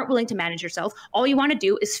 You aren't willing to manage yourself. All you want to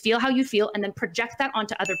do is feel how you feel and then project that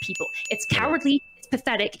onto other people. It's cowardly. It's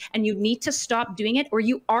pathetic, and you need to stop doing it, or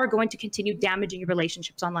you are going to continue damaging your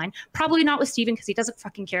relationships online. Probably not with Stephen because he doesn't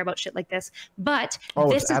fucking care about shit like this. But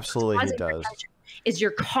this is absolutely he causing does. contention. Is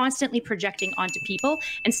you're constantly projecting onto people,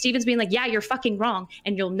 and Steven's being like, yeah, you're fucking wrong,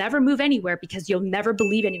 and you'll never move anywhere because you'll never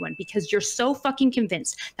believe anyone because you're so fucking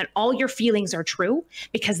convinced that all your feelings are true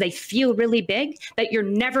because they feel really big that you're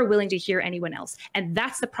never willing to hear anyone else. And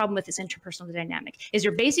that's the problem with this interpersonal dynamic, is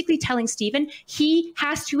you're basically telling Steven he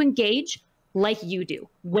has to engage like you do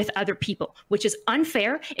with other people, which is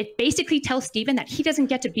unfair. It basically tells Steven that he doesn't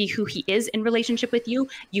get to be who he is in relationship with you.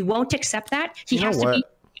 You won't accept that. He has to be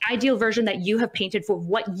the ideal version that you have painted for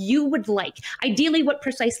what you would like, ideally what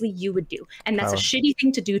precisely you would do. And that's a shitty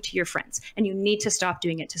thing to do to your friends. And you need to stop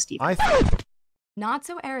doing it to Steven.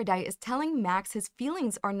 notsoErudite is telling Max his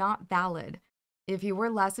feelings are not valid. If he were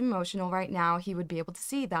less emotional right now, he would be able to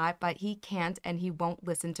see that, but he can't and he won't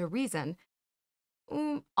listen to reason.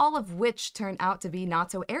 All of which turn out to be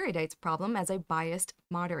notsoErudite's problem as a biased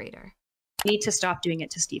moderator. Need to stop doing it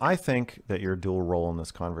to Stephen. I think that your dual role in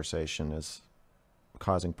this conversation is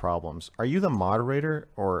causing problems. Are you the moderator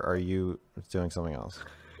or are you doing something else?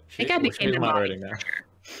 I think I became the moderator now.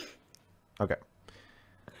 Okay.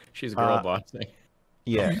 She's girl bossing.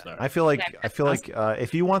 Yeah, sorry. I feel like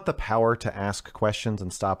if you want the power to ask questions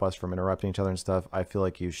and stop us from interrupting each other and stuff, I feel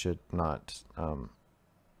like you should not.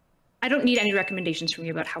 I don't need any recommendations from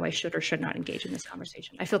you about how I should or should not engage in this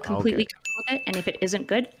conversation. I feel completely comfortable with it, and if it isn't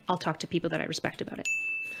good, I'll talk to people that I respect about it.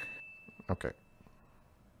 Okay.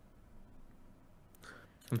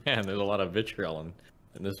 Man, there's a lot of vitriol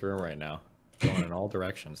in this room right now, going in all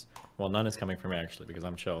directions. Well, none is coming from me actually because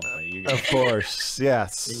I'm chill. You guys, Of course,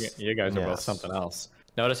 yes. you guys are both Yes. something else.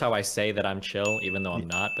 Notice how I say that I'm chill even though I'm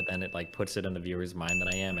not, but then it like puts it in the viewer's mind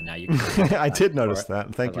that I am, and now you can. I did notice that.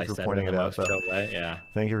 And thank you because for I said pointing in it the out. most chill way, yeah.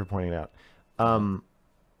 Thank you for pointing it out.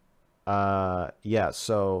 Yeah.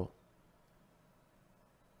 So.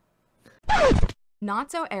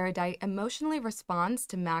 notsoErudite emotionally responds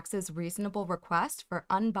to Max's reasonable request for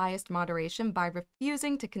unbiased moderation by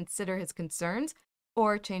refusing to consider his concerns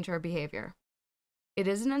or change her behavior. It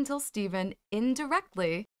isn't until Stephen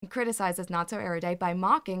indirectly criticizes notsoErudite by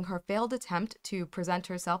mocking her failed attempt to present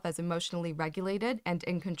herself as emotionally regulated and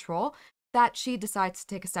in control that she decides to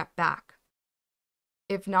take a step back.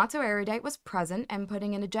 If notsoErudite was present and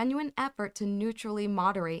putting in a genuine effort to neutrally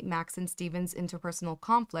moderate Max and Stephen's interpersonal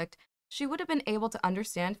conflict, she would have been able to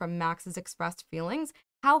understand from Max's expressed feelings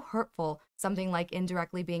how hurtful something like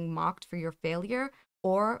indirectly being mocked for your failure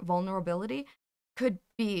or vulnerability could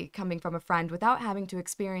be coming from a friend without having to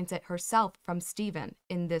experience it herself from Stephen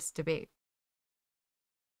in this debate.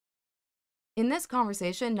 In this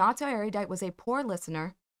conversation, notsoErudite was a poor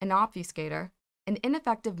listener, an obfuscator, an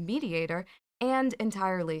ineffective mediator, and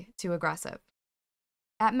entirely too aggressive.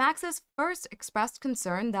 At Max's first expressed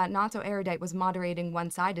concern that notsoErudite was moderating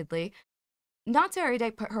one-sidedly,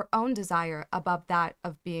 notsoErudite put her own desire above that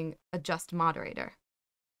of being a just moderator.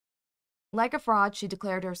 Like a fraud, she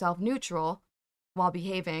declared herself neutral while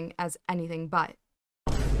behaving as anything but.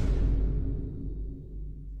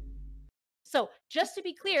 So, just to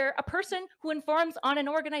be clear, a person who informs on an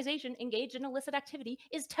organization engaged in illicit activity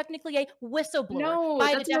is technically a whistleblower. No,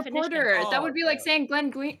 by that's the a definition. reporter. That Oh, would be like saying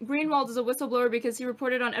Glenn Greenwald is a whistleblower because he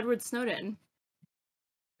reported on Edward Snowden.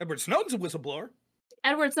 Edward Snowden's a whistleblower.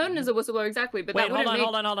 Edward Snowden is a whistleblower, exactly. But Wait, that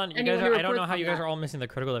hold wouldn't on. make You guys anyone who I don't know reports how on you guys that. are all missing the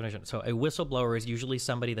critical definition. So a whistleblower is usually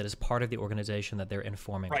somebody that is part of the organization that they're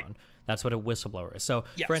informing on. That's what a whistleblower is. So,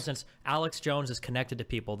 for instance, Alex Jones is connected to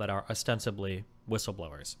people that are ostensibly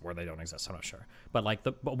whistleblowers, or they don't exist, I'm not sure. But like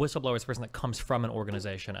the whistleblower is a person that comes from an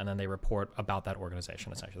organization and then they report about that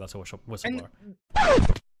organization, essentially. That's a whistleblower.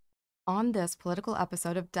 On this political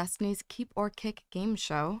episode of Destiny's Keep or Kick game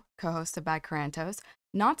show, co-hosted by Karantos,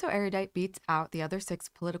 notsoErudite beats out the other 6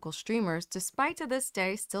 political streamers despite to this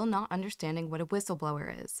day still not understanding what a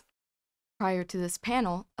whistleblower is. Prior to this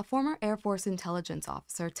panel, a former Air Force intelligence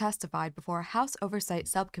officer testified before a House Oversight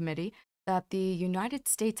Subcommittee that the United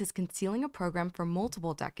States is concealing a program for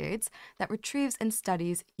multiple decades that retrieves and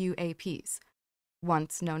studies UAPs,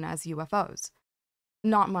 once known as UFOs.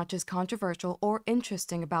 Not much is controversial or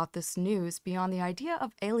interesting about this news beyond the idea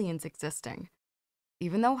of aliens existing.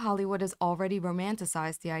 Even though Hollywood has already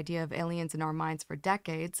romanticized the idea of aliens in our minds for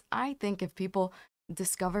decades, I think if people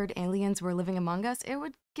discovered aliens were living among us, it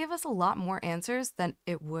would give us a lot more answers than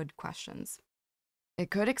it would questions. It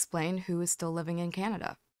could explain who is still living in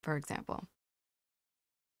Canada, for example.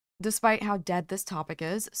 Despite how dead this topic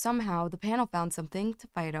is, somehow the panel found something to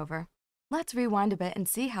fight over. Let's rewind a bit and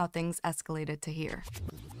see how things escalated to here.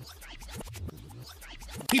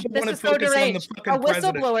 People This want to is so focus on the deranged. fucking A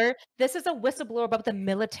president. whistleblower. This is a whistleblower about the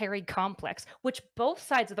military complex, which both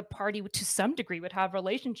sides of the party, to some degree, would have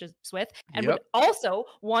relationships with, and would Yep. also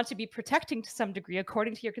want to be protecting to some degree,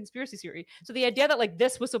 according to your conspiracy theory. So the idea that like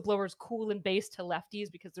this whistleblower is cool and based to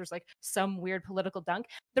lefties because there's like some weird political dunk.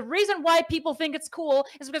 The reason why people think it's cool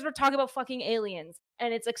is because we're talking about fucking aliens,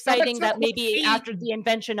 and it's exciting not that what maybe he- after the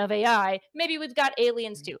invention of AI, maybe we've got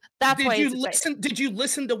aliens too. That's why it's exciting. Did you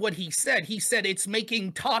listen to what he said? He said it's making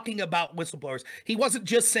talking about whistleblowers. He wasn't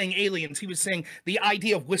just saying aliens. He was saying the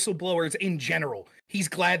idea of whistleblowers in general. He's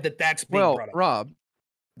glad that that's being Well, brought up. Rob,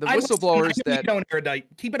 the I listen, I whistleblowers know you that don't, Erudite.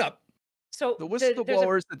 Keep it up. So the there's a-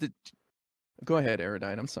 whistleblowers that the go ahead,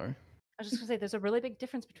 Erudite. I'm sorry. I was just gonna say there's a really big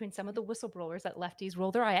difference between some of the whistleblowers that lefties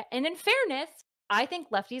roll their eye at. And in fairness, I think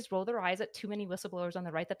lefties roll their eyes at too many whistleblowers on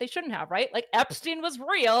the right that they shouldn't have, right? Like Epstein was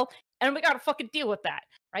real and we gotta fucking deal with that.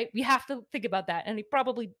 right? We have to think about that. And he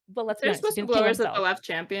probably, well, let's be There's honest, he didn't kill whistleblowers that himself. the left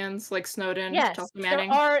champions, like Snowden, Yes, Chelsea there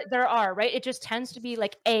Manning. are, right? It just tends to be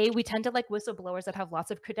like, we tend to like whistleblowers that have lots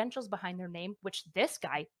of credentials behind their name, which this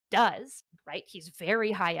guy does, right? He's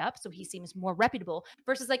very high up, so he seems more reputable,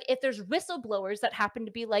 versus like if there's whistleblowers that happen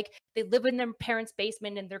to be like, they live in their parents'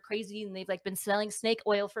 basement and they're crazy and they've like been selling snake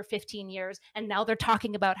oil for 15 years, and now they're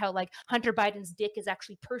talking about how like Hunter Biden's dick is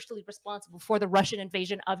actually personally responsible for the Russian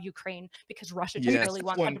invasion of Ukraine because Russia just Yes. really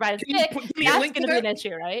wants One. Hunter Biden's Can you dick. put me a That's link to going to be an that?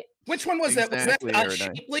 issue, right? Which one was that? Was that Exactly,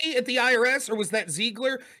 Erudite. Shipley at the IRS, or was that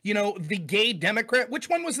Ziegler? You know, the gay Democrat. Which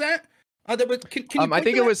one was that? That was, can you I put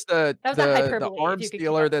think it that? was the That was a hyperbole, if arms you could keep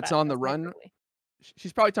dealer up with that's that. on That the was run. hyperbole.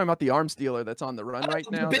 She's probably talking about the arms dealer that's on the run right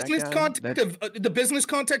now. The that business guy. contact of the business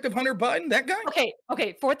contact of Hunter Biden. That guy.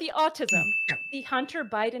 Okay. For the autism, the Hunter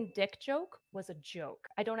Biden dick joke was a joke.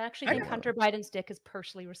 I don't actually think Hunter Biden's dick is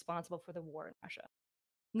personally responsible for the war in Russia.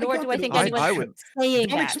 Nor do I think anyone's saying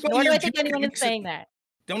that. Nor do I think anyone is saying that.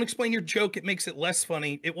 Don't explain your joke. It makes it less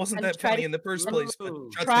funny. It wasn't that funny in the first place. But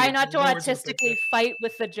trust Try me, not to viewers will autistically fight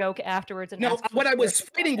with the joke afterwards. And No, ask for what I was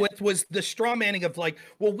clarification. fighting with was the straw manning of like,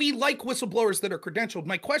 well, we like whistleblowers that are credentialed.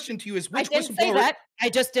 My question to you is, which I didn't say whistleblower? that. I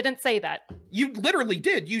just didn't say that. You literally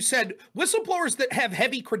did. You said whistleblowers that have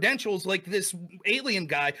heavy credentials, like this alien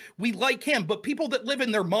guy, we like him. But people that live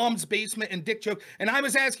in their mom's basement and dick joke. And I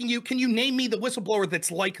was asking you, can you name me the whistleblower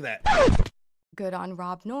that's like that? Good on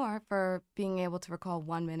Rob Noor for being able to recall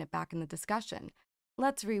 1 minute back in the discussion.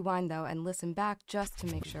 Let's rewind though and listen back just to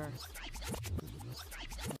make sure.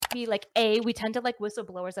 Be like, we tend to like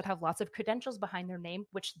whistleblowers that have lots of credentials behind their name,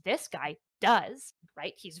 which this guy does,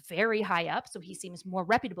 right? He's very high up, so he seems more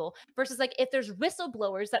reputable, versus like if there's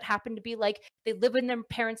whistleblowers that happen to be like, they live in their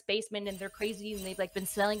parents' basement and they're crazy and they've like been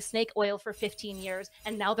selling snake oil for 15 years,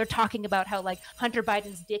 and now they're talking about how like Hunter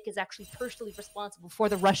Biden's dick is actually personally responsible for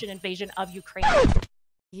the Russian invasion of Ukraine.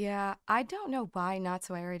 Yeah, I don't know why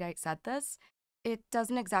notsoErudite said this. It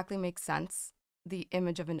doesn't exactly make sense. The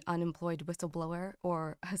image of an unemployed whistleblower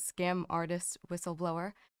or a scam artist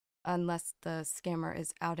whistleblower, unless the scammer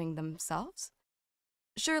is outing themselves.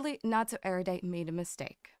 Surely notsoErudite made a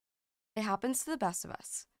mistake. It happens to the best of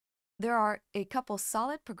us. There are a couple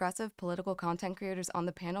solid progressive political content creators on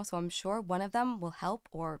the panel, so I'm sure one of them will help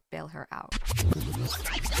or bail her out.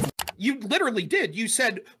 You literally did. You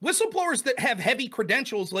said whistleblowers that have heavy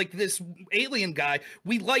credentials, like this alien guy,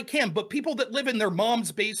 we like him. But people that live in their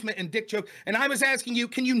mom's basement and dick joke. And I was asking you,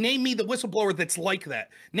 can you name me the whistleblower that's like that?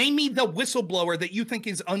 Name me the whistleblower that you think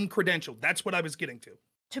is uncredentialed. That's what I was getting to.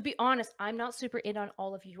 To be honest, I'm not super in on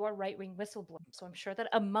all of your right-wing whistleblowers, so I'm sure that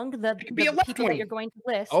among the be a people left that wing. you're going to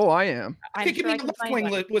list, Oh, I am. I'm Give sure I me can a find left-wing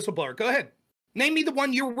one. whistleblower. Go ahead. Name me the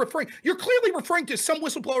one you're referring. You're clearly referring to some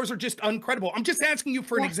whistleblowers are just uncredible. I'm just asking you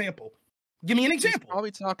for an example. Give me an example. He's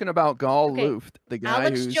probably talking about Gall Okay. Luft, the guy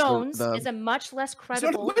Alex who's Jones the is a much less He's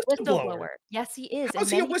not a credible whistleblower. whistleblower. Yes, he is. How's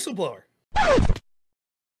he a whistleblower?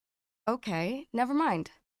 Okay, never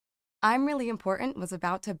mind. I'm Really Important was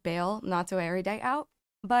about to bail notsoErudite out,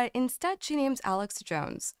 but instead she names Alex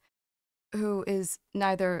Jones, who is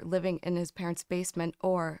neither living in his parents' basement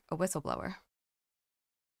or a whistleblower.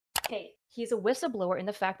 Okay, he's a whistleblower in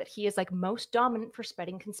the fact that he is like most dominant for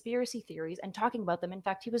spreading conspiracy theories and talking about them. In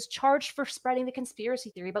fact, he was charged for spreading the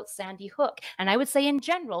conspiracy theory about Sandy Hook. And I would say in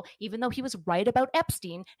general, even though he was right about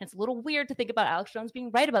Epstein, and it's a little weird to think about Alex Jones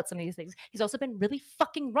being right about some of these things, he's also been really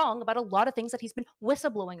fucking wrong about a lot of things that he's been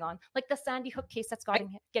whistleblowing on, like the Sandy Hook case that's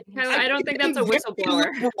getting him. I don't think that's a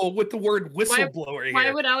whistleblower. With the word whistleblower here.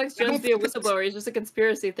 Why would Alex I don't Jones be a think that's- whistleblower? He's just a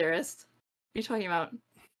conspiracy theorist. What are you talking about?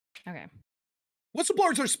 Okay.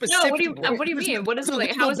 Whistleblowers are specific. No, what do you mean? What is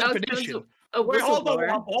like? How is Alex Jones a Wait, hold on, whistleblower?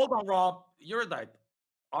 Rob. Hold on, Rob. You're right.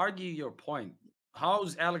 Argue your point. How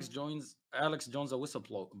is Alex Jones a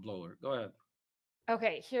whistleblower? Go ahead.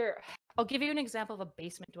 Okay, here, I'll give you an example of a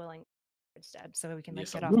basement dwelling instead, so we can like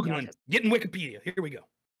Yes, get I'm off the Googling. autism. Get in Wikipedia. Here we go.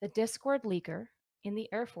 The Discord leaker in the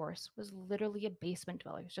Air Force was literally a basement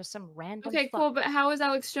dweller. It was just some random Okay, fuck. cool, but how is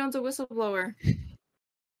Alex Jones a whistleblower?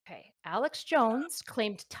 Okay, Alex Jones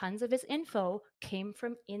claimed tons of his info came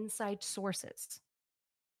from inside sources.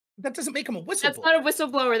 That doesn't make him a whistleblower. That's not a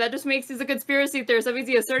whistleblower. That just makes he's a conspiracy theorist. That means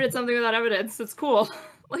he asserted something without evidence. It's cool.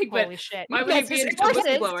 Like, but Holy shit. why would Because he be his a sources,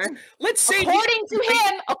 whistleblower? Let's say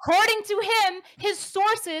according to him, his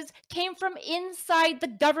sources came from inside the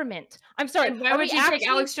government. I'm sorry. And why are would we you take actually-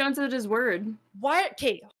 Alex Jones at his word? Why?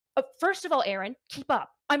 Okay. First of all, Aaron, keep up.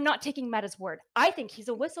 I'm not taking Matt as word. I think he's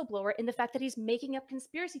a whistleblower in the fact that he's making up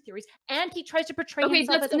conspiracy theories and he tries to portray Okay,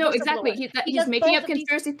 himself that's as a no, whistleblower. exactly. He He's does making both up of these-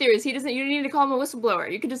 conspiracy theories. He doesn't. You don't need to call him a whistleblower.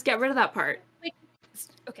 You can just get rid of that part.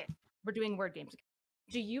 Okay, we're doing word games.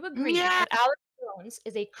 Do you agree Yeah. that Alex Jones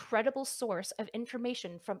is a credible source of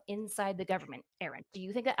information from inside the government, Aaron? Do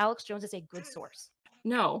you think that Alex Jones is a good source?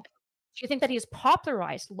 No. Do you think that he has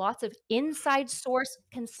popularized lots of inside source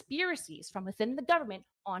conspiracies from within the government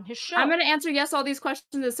on his show? I'm going to answer yes all these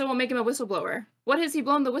questions that still won't make him a whistleblower. What has he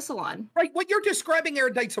blown the whistle on? Right, what you're describing,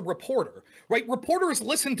 Erudite's a reporter, right? Reporters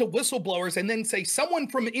listen to whistleblowers and then say someone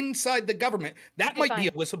from inside the government, that might be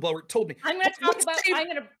a whistleblower, told me. I'm going to talk about,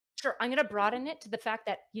 I'm going to broaden it to the fact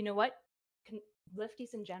that, you know what?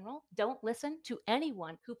 Lefties in general don't listen to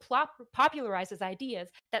anyone who popularizes ideas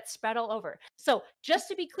that spread all over. So just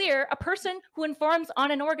to be clear, a person who informs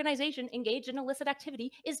on an organization engaged in illicit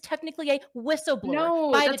activity is technically a whistleblower.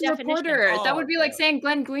 No, by that's the a definition. reporter. That would be like saying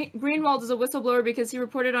Glenn Greenwald is a whistleblower because he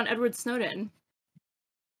reported on Edward Snowden.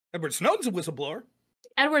 Edward Snowden's a whistleblower.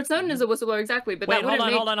 Edward Snowden is a whistleblower, exactly. But Wait, that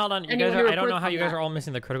hold wouldn't on. You guys I don't know how you guys are all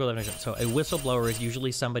missing the critical definition. So a whistleblower is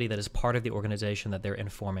usually somebody that is part of the organization that they're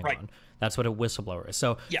informing on. That's what a whistleblower is.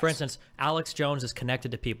 So, for instance, Alex Jones is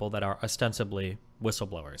connected to people that are ostensibly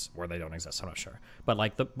whistleblowers, or they don't exist, I'm not sure. But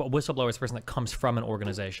like the whistleblower is a person that comes from an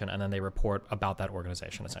organization and then they report about that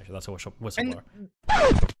organization, essentially. That's a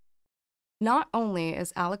whistleblower. Not only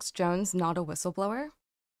is Alex Jones not a whistleblower,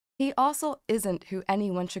 he also isn't who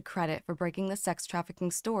anyone should credit for breaking the sex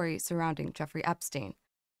trafficking story surrounding Jeffrey Epstein.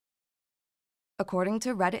 According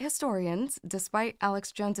to Reddit historians, despite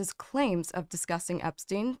Alex Jones's claims of discussing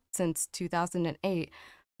Epstein since 2008,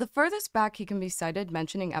 the furthest back he can be cited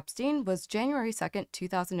mentioning Epstein was January 2nd,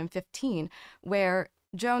 2015, where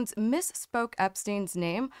Jones misspoke Epstein's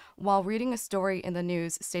name while reading a story in the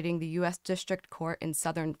news stating the U.S. District Court in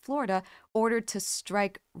southern Florida ordered to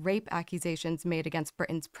strike rape accusations made against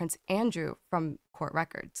Britain's Prince Andrew from court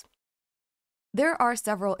records. There are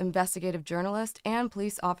several investigative journalists and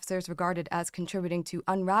police officers regarded as contributing to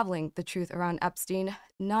unraveling the truth around Epstein,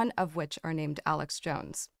 none of which are named Alex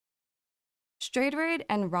Jones. Straderade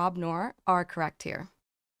and Rob Noor are correct here.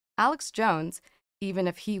 Alex Jones, even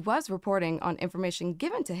if he was reporting on information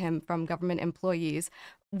given to him from government employees,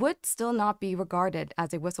 would still not be regarded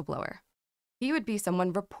as a whistleblower. He would be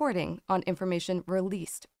someone reporting on information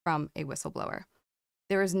released from a whistleblower.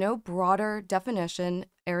 There is no broader definition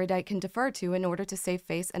Erudite can defer to in order to save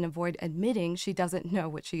face and avoid admitting she doesn't know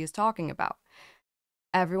what she is talking about.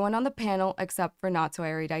 Everyone on the panel except for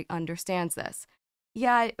notsoErudite understands this.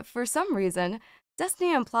 Yet, for some reason,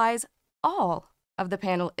 Destiny implies all of the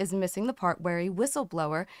panel is missing the part where a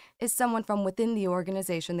whistleblower is someone from within the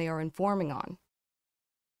organization they are informing on.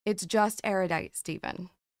 It's just Erudite,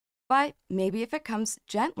 Stephen. But maybe if it comes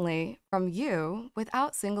gently from you,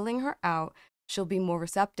 without singling her out, she'll be more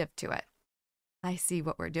receptive to it. I see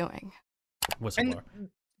what we're doing. And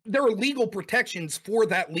there are legal protections for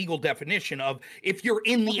that legal definition of if you're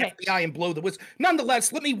in the FBI and blow the whistle.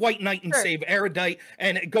 Nonetheless, let me white knight and save Erudite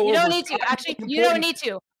and go over. You don't need to. Actually, you don't need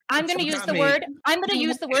to. I'm going to use the word. I'm going to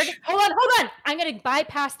use the word. Hold on. I'm going to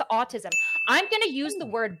bypass the autism. I'm going to use the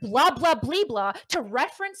word blah, blah, blee, blah to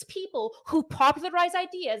reference people who popularize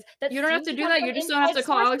ideas that you don't have to do that. You just don't have to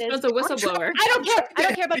call Alex Jones a whistleblower. I don't care. I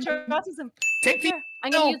don't care about your autism.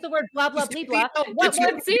 I'm going to use the word blah, blah, blee, blah. Just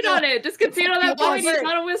concede on it. Just concede on that point. He's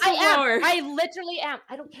not a whistleblower. I literally am.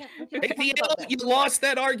 I don't care. You lost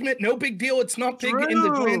that argument. No big deal. It's not big in the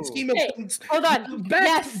grand scheme of things. Hold on.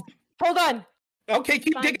 Yes. Hold on. Okay,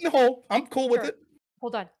 keep digging the hole. I'm cool with it.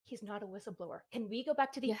 Hold on. He's not a whistleblower. Can we go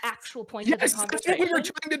back to the actual point of the conversation? That's what we were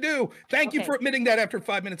trying to do. Thank you for admitting that after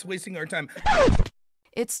 5 minutes wasting our time.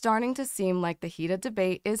 It's starting to seem like the heated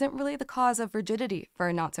debate isn't really the cause of rigidity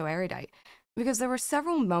for notsoErudite, because there were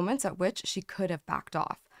several moments at which she could have backed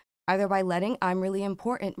off, either by letting I'm really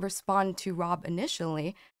important respond to Rob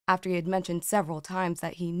initially, after he had mentioned several times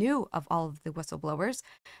that he knew of all of the whistleblowers.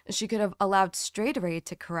 She could have allowed Straderade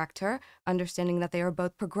to correct her, understanding that they are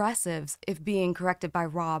both progressives if being corrected by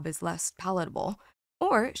Rob is less palatable.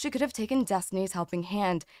 Or she could have taken Destiny's helping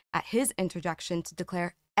hand at his interjection to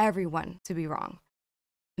declare everyone to be wrong.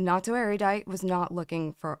 notsoErudite was not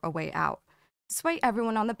looking for a way out. Despite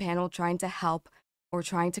everyone on the panel trying to help or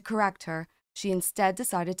trying to correct her, she instead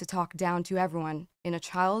decided to talk down to everyone in a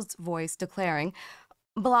child's voice, declaring,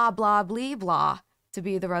 blah, blah, blee, blah, to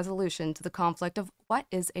be the resolution to the conflict of what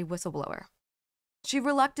is a whistleblower. She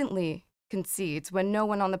reluctantly concedes when no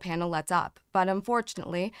one on the panel lets up, but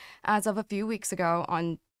unfortunately, as of a few weeks ago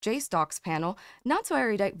on J-Stock's panel,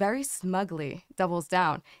 notsoErudite very smugly doubles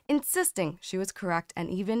down, insisting she was correct and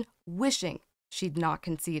even wishing she'd not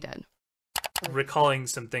conceded. Recalling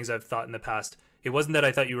some things I've thought in the past, it wasn't that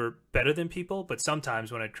I thought you were better than people, but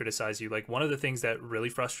sometimes when I'd criticize you, like one of the things that really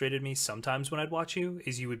frustrated me sometimes when I'd watch you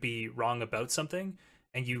is you would be wrong about something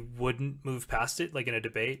and you wouldn't move past it like in a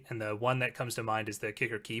debate. And the one that comes to mind is the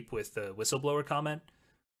kick or keep with the whistleblower comment,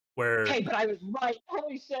 where Hey, but I was right.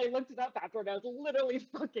 Holy shit, I looked it up afterward. I was literally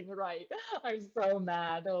fucking right. I'm so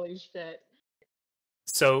mad. Holy shit.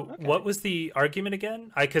 So what was the argument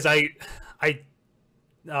again? We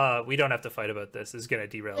don't have to fight about this. It's gonna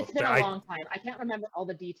derail. It's been a long time. I can't remember all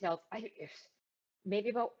the details. Maybe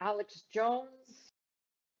about Alex Jones.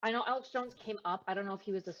 I know Alex Jones came up. I don't know if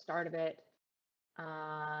he was the start of it.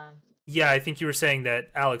 Yeah, I think you were saying that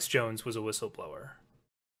Alex Jones was a whistleblower.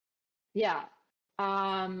 Yeah.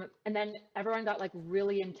 And then everyone got like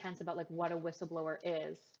really intense about like what a whistleblower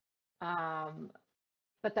is.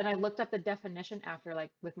 But then I looked up the definition after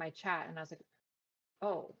like with my chat and I was like,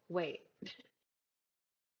 oh, wait.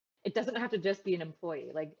 It doesn't have to just be an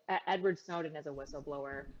employee. Like Edward Snowden is a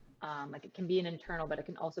whistleblower. Like it can be an internal, but it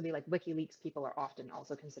can also be like WikiLeaks people are often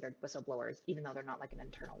also considered whistleblowers, even though they're not like an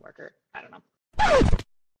internal worker. I don't know.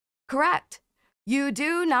 Correct. You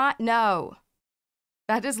do not know.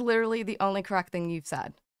 That is literally the only correct thing you've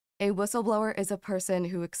said. A whistleblower is a person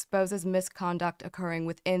who exposes misconduct occurring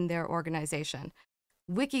within their organization.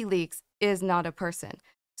 WikiLeaks is not a person,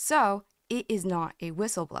 so it is not a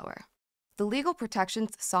whistleblower. The legal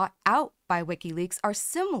protections sought out by WikiLeaks are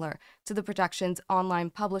similar to the protections online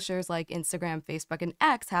publishers like Instagram, Facebook, and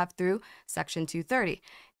X have through Section 230.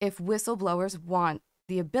 If whistleblowers want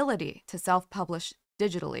the ability to self-publish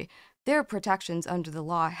digitally, their protections under the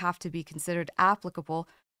law have to be considered applicable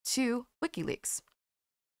to WikiLeaks.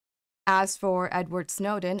 As for Edward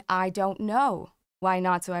Snowden, I don't know why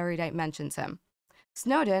notsoErudite mentions him.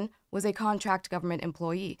 Snowden was a contract government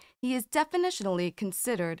employee. He is definitionally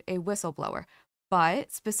considered a whistleblower,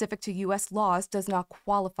 but specific to U.S. laws does not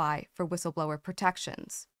qualify for whistleblower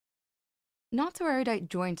protections. notsoErudite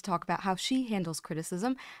joined to talk about how she handles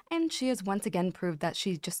criticism, and she has once again proved that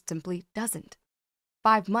she just simply doesn't.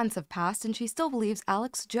 5 months have passed and she still believes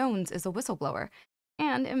Alex Jones is a whistleblower,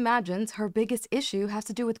 and imagines her biggest issue has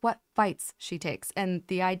to do with what fights she takes, and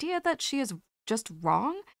the idea that she is just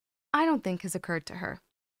wrong, I don't think has occurred to her.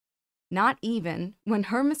 Not even when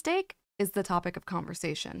her mistake is the topic of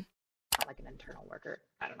conversation. Not like an internal worker.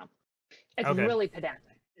 I don't know. It's Okay. really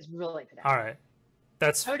pedantic. It's really pedantic. All right,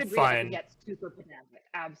 that's I would agree. I fine. can get super pedantic.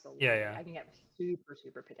 Absolutely. Yeah. I can get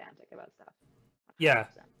super pedantic about stuff. Yeah,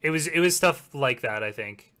 it was stuff like that. I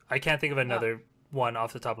think I can't think of another one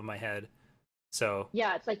off the top of my head. So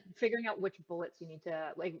Yeah, it's like figuring out which bullets you need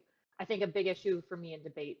to like. I think a big issue for me in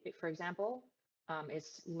debate, for example,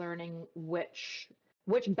 is learning which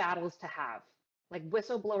battles to have. Like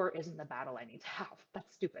whistleblower isn't the battle I need to have.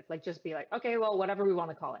 That's stupid. Like just be like, okay, well, whatever we want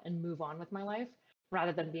to call it, and move on with my life,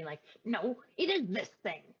 rather than being like, no, it is this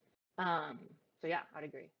thing. So yeah, I'd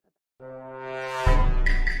agree.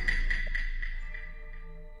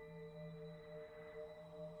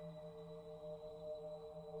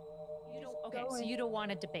 Okay, so you don't want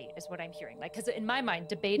to debate, is what I'm hearing. Like, because in my mind,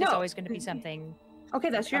 debate is always going to be something. Okay,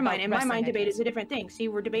 that's your about mind. In my mind, wrestling debate ideas. is a different thing. See,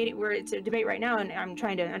 it's a debate right now, and I'm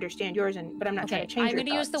trying to understand yours, but I'm not trying to change I'm your going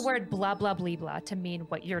to use the thoughts. word blah blah blah blah to mean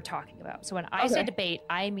what you're talking about. So when I say Okay. debate,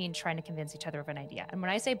 I mean trying to convince each other of an idea. And when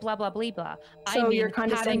I say blah blah blah blah, I So mean you're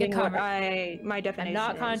having a condescending what conversation. my definition I'm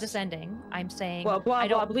not is. condescending. I'm saying Well, blah I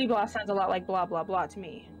blah don't. blah blah sounds a lot like blah blah blah to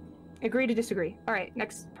me. Agree to disagree. All right,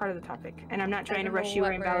 next part of the topic. And I'm not trying to rush you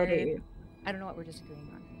or invalidate you. I don't know what we're disagreeing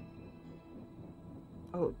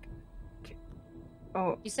on. Oh.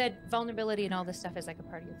 Oh. You said vulnerability and all this stuff is like a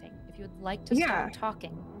part of your thing. If you would like to Yeah. stop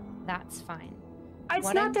talking, that's fine. It's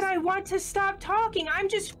What not I'm that I want to stop talking. I'm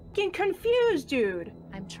just fucking confused, dude.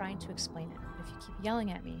 I'm trying to explain it. But if you keep yelling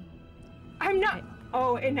at me, I'm not.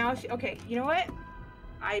 Oh, and now okay. You know what?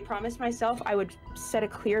 I promised myself I would set a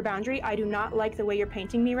clear boundary. I do not like the way you're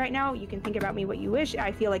painting me right now. You can think about me what you wish.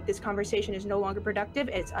 I feel like this conversation is no longer productive.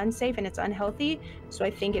 It's unsafe and it's unhealthy. So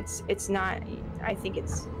I think it's not. I think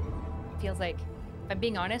it's. feels like, if I'm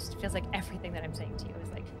being honest, feels like everything that I'm saying to you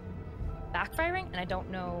is like backfiring, and I don't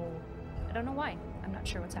know why. I'm not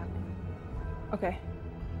sure what's happening. Okay.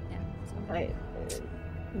 Yeah.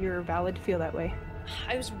 You're valid to feel that way.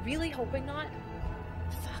 I was really hoping not.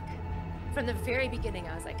 Fuck. From the very beginning,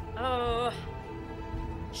 I was like, oh,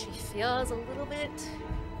 she feels a little bit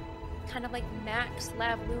kind of like Max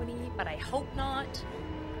Lavlooney, but I hope not.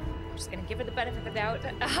 I'm just gonna give her the benefit of the doubt.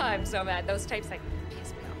 I'm so mad. Those types like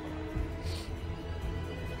piss me off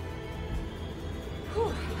a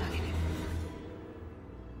lot. Whew.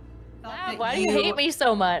 Okay. that Why do you hate me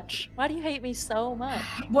so much? Why do you hate me so much?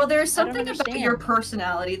 Well, there's I don't something about your understand.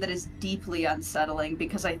 personality that is deeply unsettling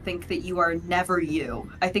because I think that you are never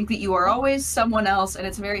you. I think that you are always someone else, and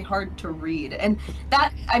it's very hard to read. And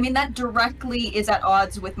that, I mean, that directly is at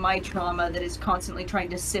odds with my trauma that is constantly trying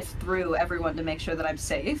to sift through everyone to make sure that I'm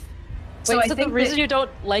safe. So, I the think reason that, you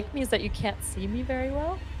don't like me is that you can't see me very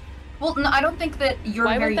well? well, no, I don't think that you're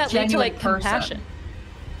Why a very would that lead genuine to like person. compassion?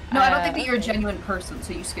 No, I don't think that you're a Okay. genuine person,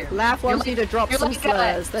 so you scare me. Laugh wants you to drop you're some like a-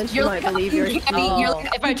 slurs, then she you're might like believe you're uncanny- you're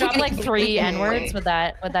like If I drop like uncanny 3 valley. N-words, would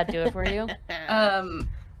that do it for you?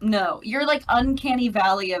 No, you're like uncanny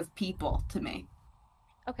valley of people to me.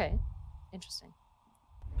 Okay, interesting.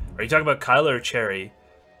 Are you talking about Kyla or Cherry?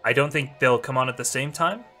 I don't think they'll come on at the same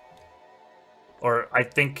time. Or I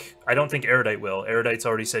don't think Erudite will. Erudite's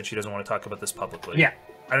already said she doesn't want to talk about this publicly. Yeah.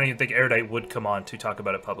 I don't even think Erudite would come on to talk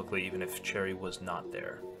about it publicly, even if Cherry was not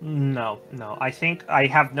there. No. I think I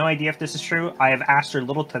have no idea if this is true. I have asked her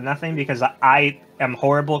little to nothing because I am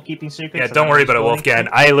horrible at keeping secrets. Yeah, and don't I'm worry just about it, going Wolfgang.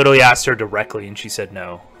 to- I literally asked her directly, and she said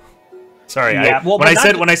no. Sorry, Yeah, well, when but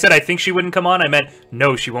I not said I think she wouldn't come on, I meant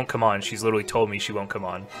no, she won't come on. She's literally told me she won't come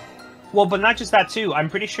on. Well, but not just that too. I'm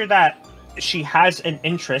pretty sure that she has an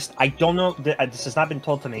interest. I don't know. This has not been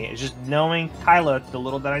told to me. It's just knowing Kyla, the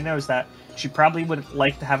little that I know, is that she probably would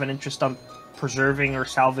like to have an interest on preserving or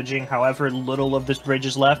salvaging however little of this bridge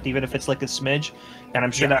is left, even if it's like a smidge. And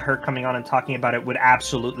I'm sure that her coming on and talking about it would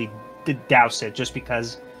absolutely douse it, just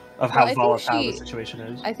because of Well, how I think volatile the she- situation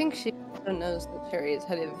is. I think she also knows that Cherry has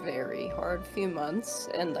had a very hard few months,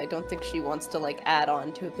 and I don't think she wants to like add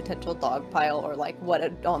on to a potential dog pile or like what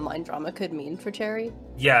an online drama could mean for Cherry.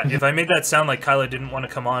 Yeah, if I made that sound like Kyla didn't want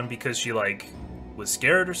to come on because she like was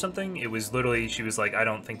scared or something, it was literally she was like, I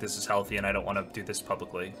don't think this is healthy and I don't want to do this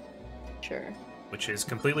publicly. Sure. Which is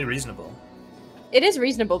completely reasonable. It is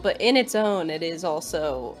reasonable, but in its own, it is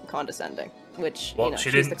also condescending, which, Well, you know,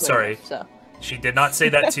 she she's the didn't. queen Sorry, of, so. she did not say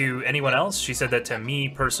that to anyone else. She said that to me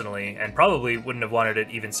personally, and probably wouldn't have wanted it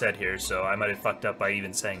even said here. So I might have fucked up by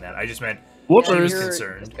even saying that. I just meant she was You're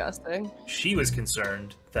concerned. disgusting. She was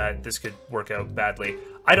concerned that this could work out badly.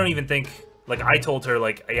 I don't even think like I told her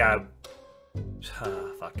like yeah,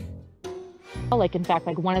 fuck. Like, in fact,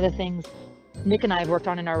 like one of the things Nick and I have worked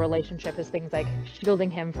on in our relationship is things like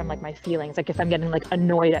shielding him from like my feelings. Like if I'm getting like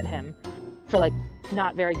annoyed at him for like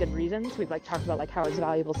not very good reasons, we've like talked about like how it's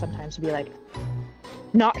valuable sometimes to be like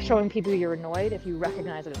not showing people you're annoyed if you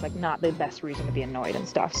recognize that it's like not the best reason to be annoyed and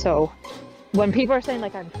stuff. So when people are saying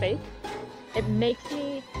like I'm fake, it makes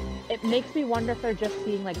me wonder if they're just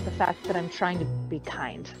seeing like the fact that I'm trying to be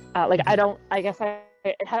kind. Like I guess I've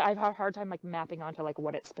had a hard time like mapping onto like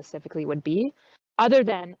what it specifically would be, other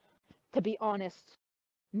than, to be honest,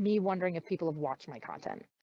 me wondering if people have watched my content.